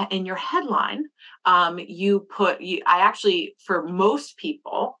 So in your headline, I actually, for most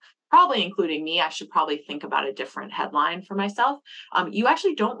people, probably including me, I should probably think about a different headline for myself. You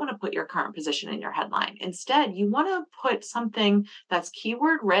actually don't want to put your current position in your headline. Instead, you want to put something that's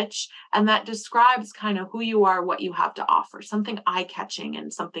keyword rich and that describes kind of who you are, what you have to offer, something eye-catching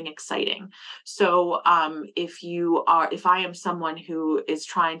and something exciting. So if I am someone who is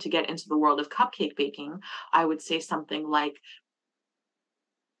trying to get into the world of cupcake baking, I would say something like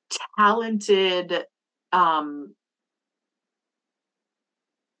talented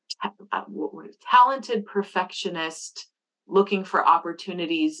perfectionist looking for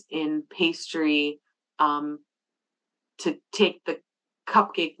opportunities in pastry to take the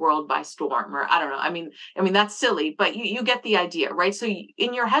cupcake world by storm, or I don't know. I mean that's silly, but you get the idea, right? So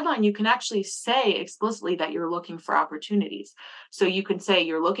in your headline, you can actually say explicitly that you're looking for opportunities. So you can say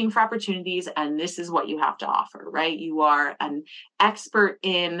you're looking for opportunities and this is what you have to offer, right? You are an expert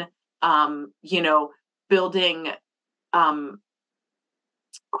in building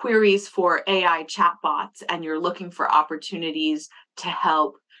queries for AI chatbots, and you're looking for opportunities to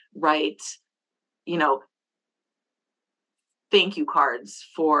help write, thank you cards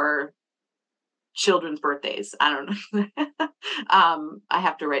for children's birthdays. I don't know. I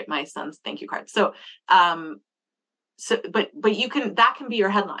have to write my son's thank you cards. But that can be your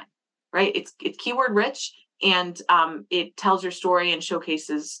headline, right? It's keyword rich, and it tells your story and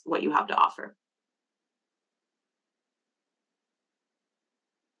showcases what you have to offer.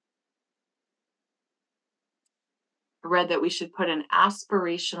 Read that we should put an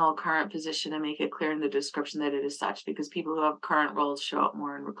aspirational current position and make it clear in the description that it is such, because people who have current roles show up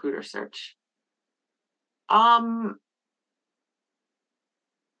more in recruiter search. In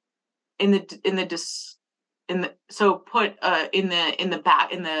the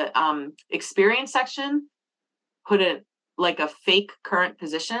experience section, put it like a fake current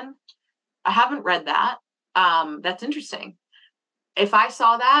position. I haven't read that. That's interesting. If I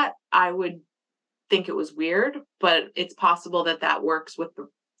saw that, I would think it was weird, but it's possible that works with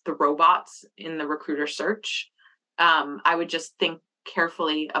the robots in the recruiter search. I would just think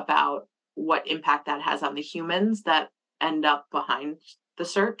carefully about what impact that has on the humans that end up behind the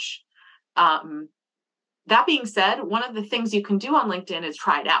search. That being said, one of the things you can do on LinkedIn is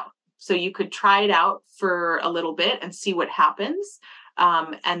try it out. So you could try it out for a little bit and see what happens.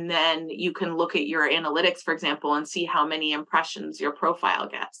 And then you can look at your analytics, for example, and see how many impressions your profile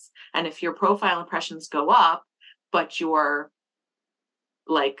gets. And if your profile impressions go up, but your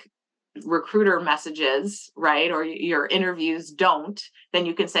like recruiter messages, right, or your interviews don't, then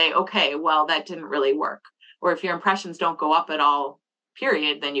you can say, okay, well, that didn't really work. Or if your impressions don't go up at all,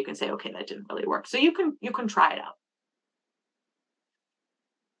 period, then you can say, okay, that didn't really work. So you can try it out.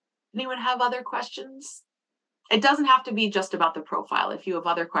 Anyone have other questions? It doesn't have to be just about the profile. If you have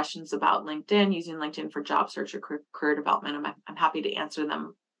other questions about LinkedIn, using LinkedIn for job search or career development, I'm happy to answer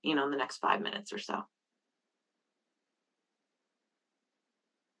them, in the next 5 minutes or so.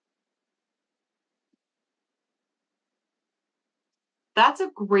 That's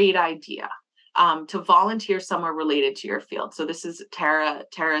a great idea. To volunteer somewhere related to your field. So this is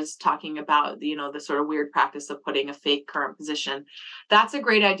Tara's talking about, the sort of weird practice of putting a fake current position. That's a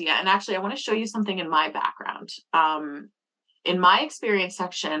great idea. And actually, I want to show you something in my background. In my experience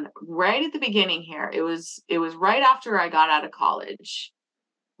section, right at the beginning here, it was right after I got out of college,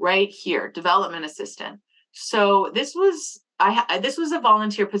 right here, development assistant. So this was a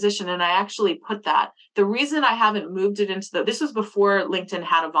volunteer position, and I actually put that. The reason I haven't moved it into this was before LinkedIn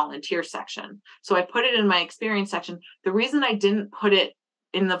had a volunteer section. So I put it in my experience section. The reason I didn't put it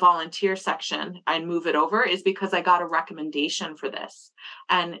in the volunteer section and move it over is because I got a recommendation for this.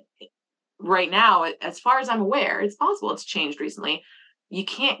 And right now, as far as I'm aware, it's possible it's changed recently. You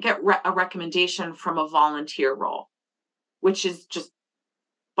can't get a recommendation from a volunteer role, which is just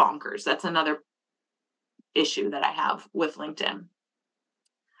bonkers. That's another issue that I have with LinkedIn.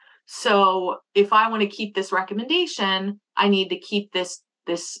 So if I want to keep this recommendation, I need to keep this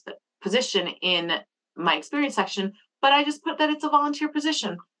position in my experience section, but I just put that it's a volunteer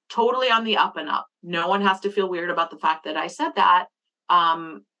position, totally on the up and up. No one has to feel weird about the fact that I said that,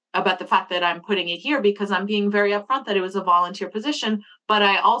 about the fact that I'm putting it here, because I'm being very upfront that it was a volunteer position, but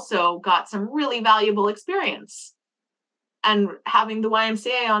I also got some really valuable experience. And having the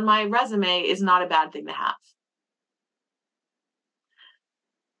YMCA on my resume is not a bad thing to have.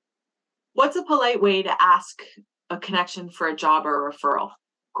 What's a polite way to ask a connection for a job or a referral?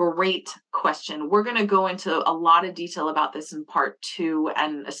 Great question. We're going to go into a lot of detail about this in part 2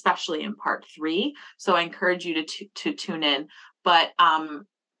 and especially in part 3. So I encourage you to tune in. But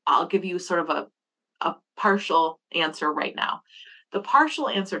I'll give you sort of a partial answer right now. The partial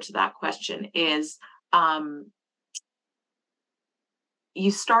answer to that question is you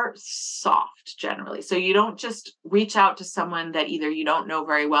start soft generally. So you don't just reach out to someone that either you don't know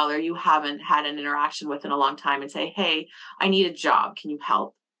very well or you haven't had an interaction with in a long time and say, hey, I need a job. Can you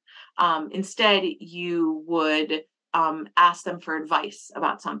help? Instead, you would ask them for advice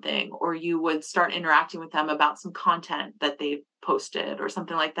about something, or you would start interacting with them about some content that they've posted or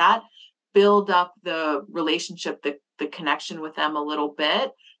something like that. Build up the relationship, the connection with them a little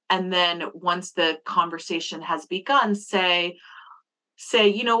bit. And then once the conversation has begun, say,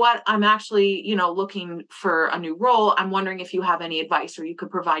 you know what, I'm actually, looking for a new role. I'm wondering if you have any advice or you could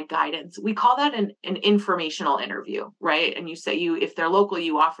provide guidance. We call that an informational interview, right? And you say, if they're local,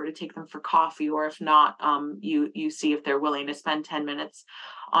 you offer to take them for coffee, or if not, you see if they're willing to spend 10 minutes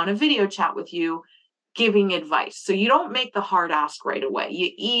on a video chat with you, giving advice. So you don't make the hard ask right away.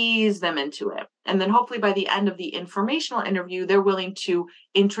 You ease them into it. And then hopefully by the end of the informational interview, they're willing to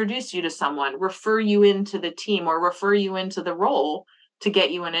introduce you to someone, refer you into the team, or refer you into the role to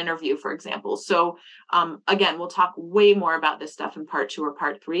get you an interview, for example. So again, we'll talk way more about this stuff in part 2 or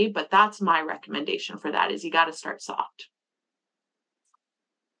part 3, but that's my recommendation for that, is you got to start soft.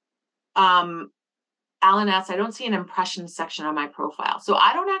 Alan asks, I don't see an impressions section on my profile. So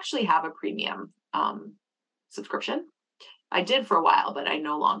I don't actually have a premium subscription. I did for a while, but I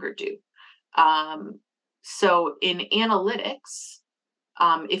no longer do. So in analytics,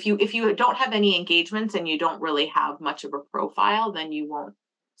 if you don't have any engagements and you don't really have much of a profile, then you won't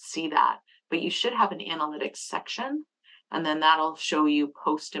see that. But you should have an analytics section, and then that'll show you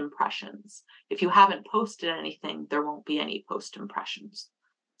post impressions. If you haven't posted anything, there won't be any post impressions.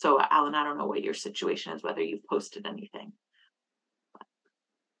 So Alan, I don't know what your situation is, whether you've posted anything. But,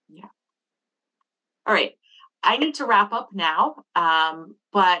 yeah. All right. I need to wrap up now,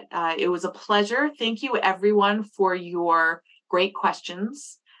 but it was a pleasure. Thank you, everyone, for your great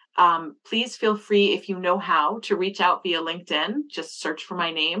questions. Please feel free, if you know how, to reach out via LinkedIn. Just search for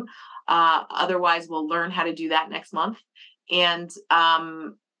my name. Otherwise, we'll learn how to do that next month, and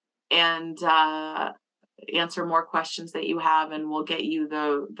answer more questions that you have, and we'll get you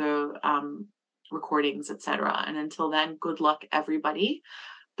the recordings, etc. And until then, good luck, everybody,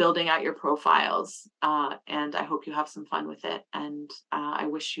 building out your profiles. And I hope you have some fun with it. And I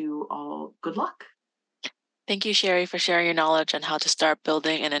wish you all good luck. Thank you, Sherry, for sharing your knowledge on how to start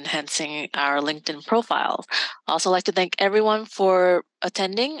building and enhancing our LinkedIn profiles. I also like to thank everyone for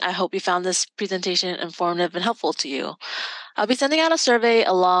attending. I hope you found this presentation informative and helpful to you. I'll be sending out a survey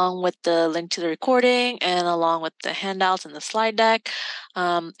along with the link to the recording and along with the handouts and the slide deck.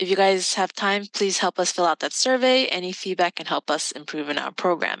 If you guys have time, please help us fill out that survey. Any feedback can help us improve in our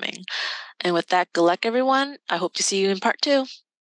programming. And with that, good luck, everyone. I hope to see you in part 2.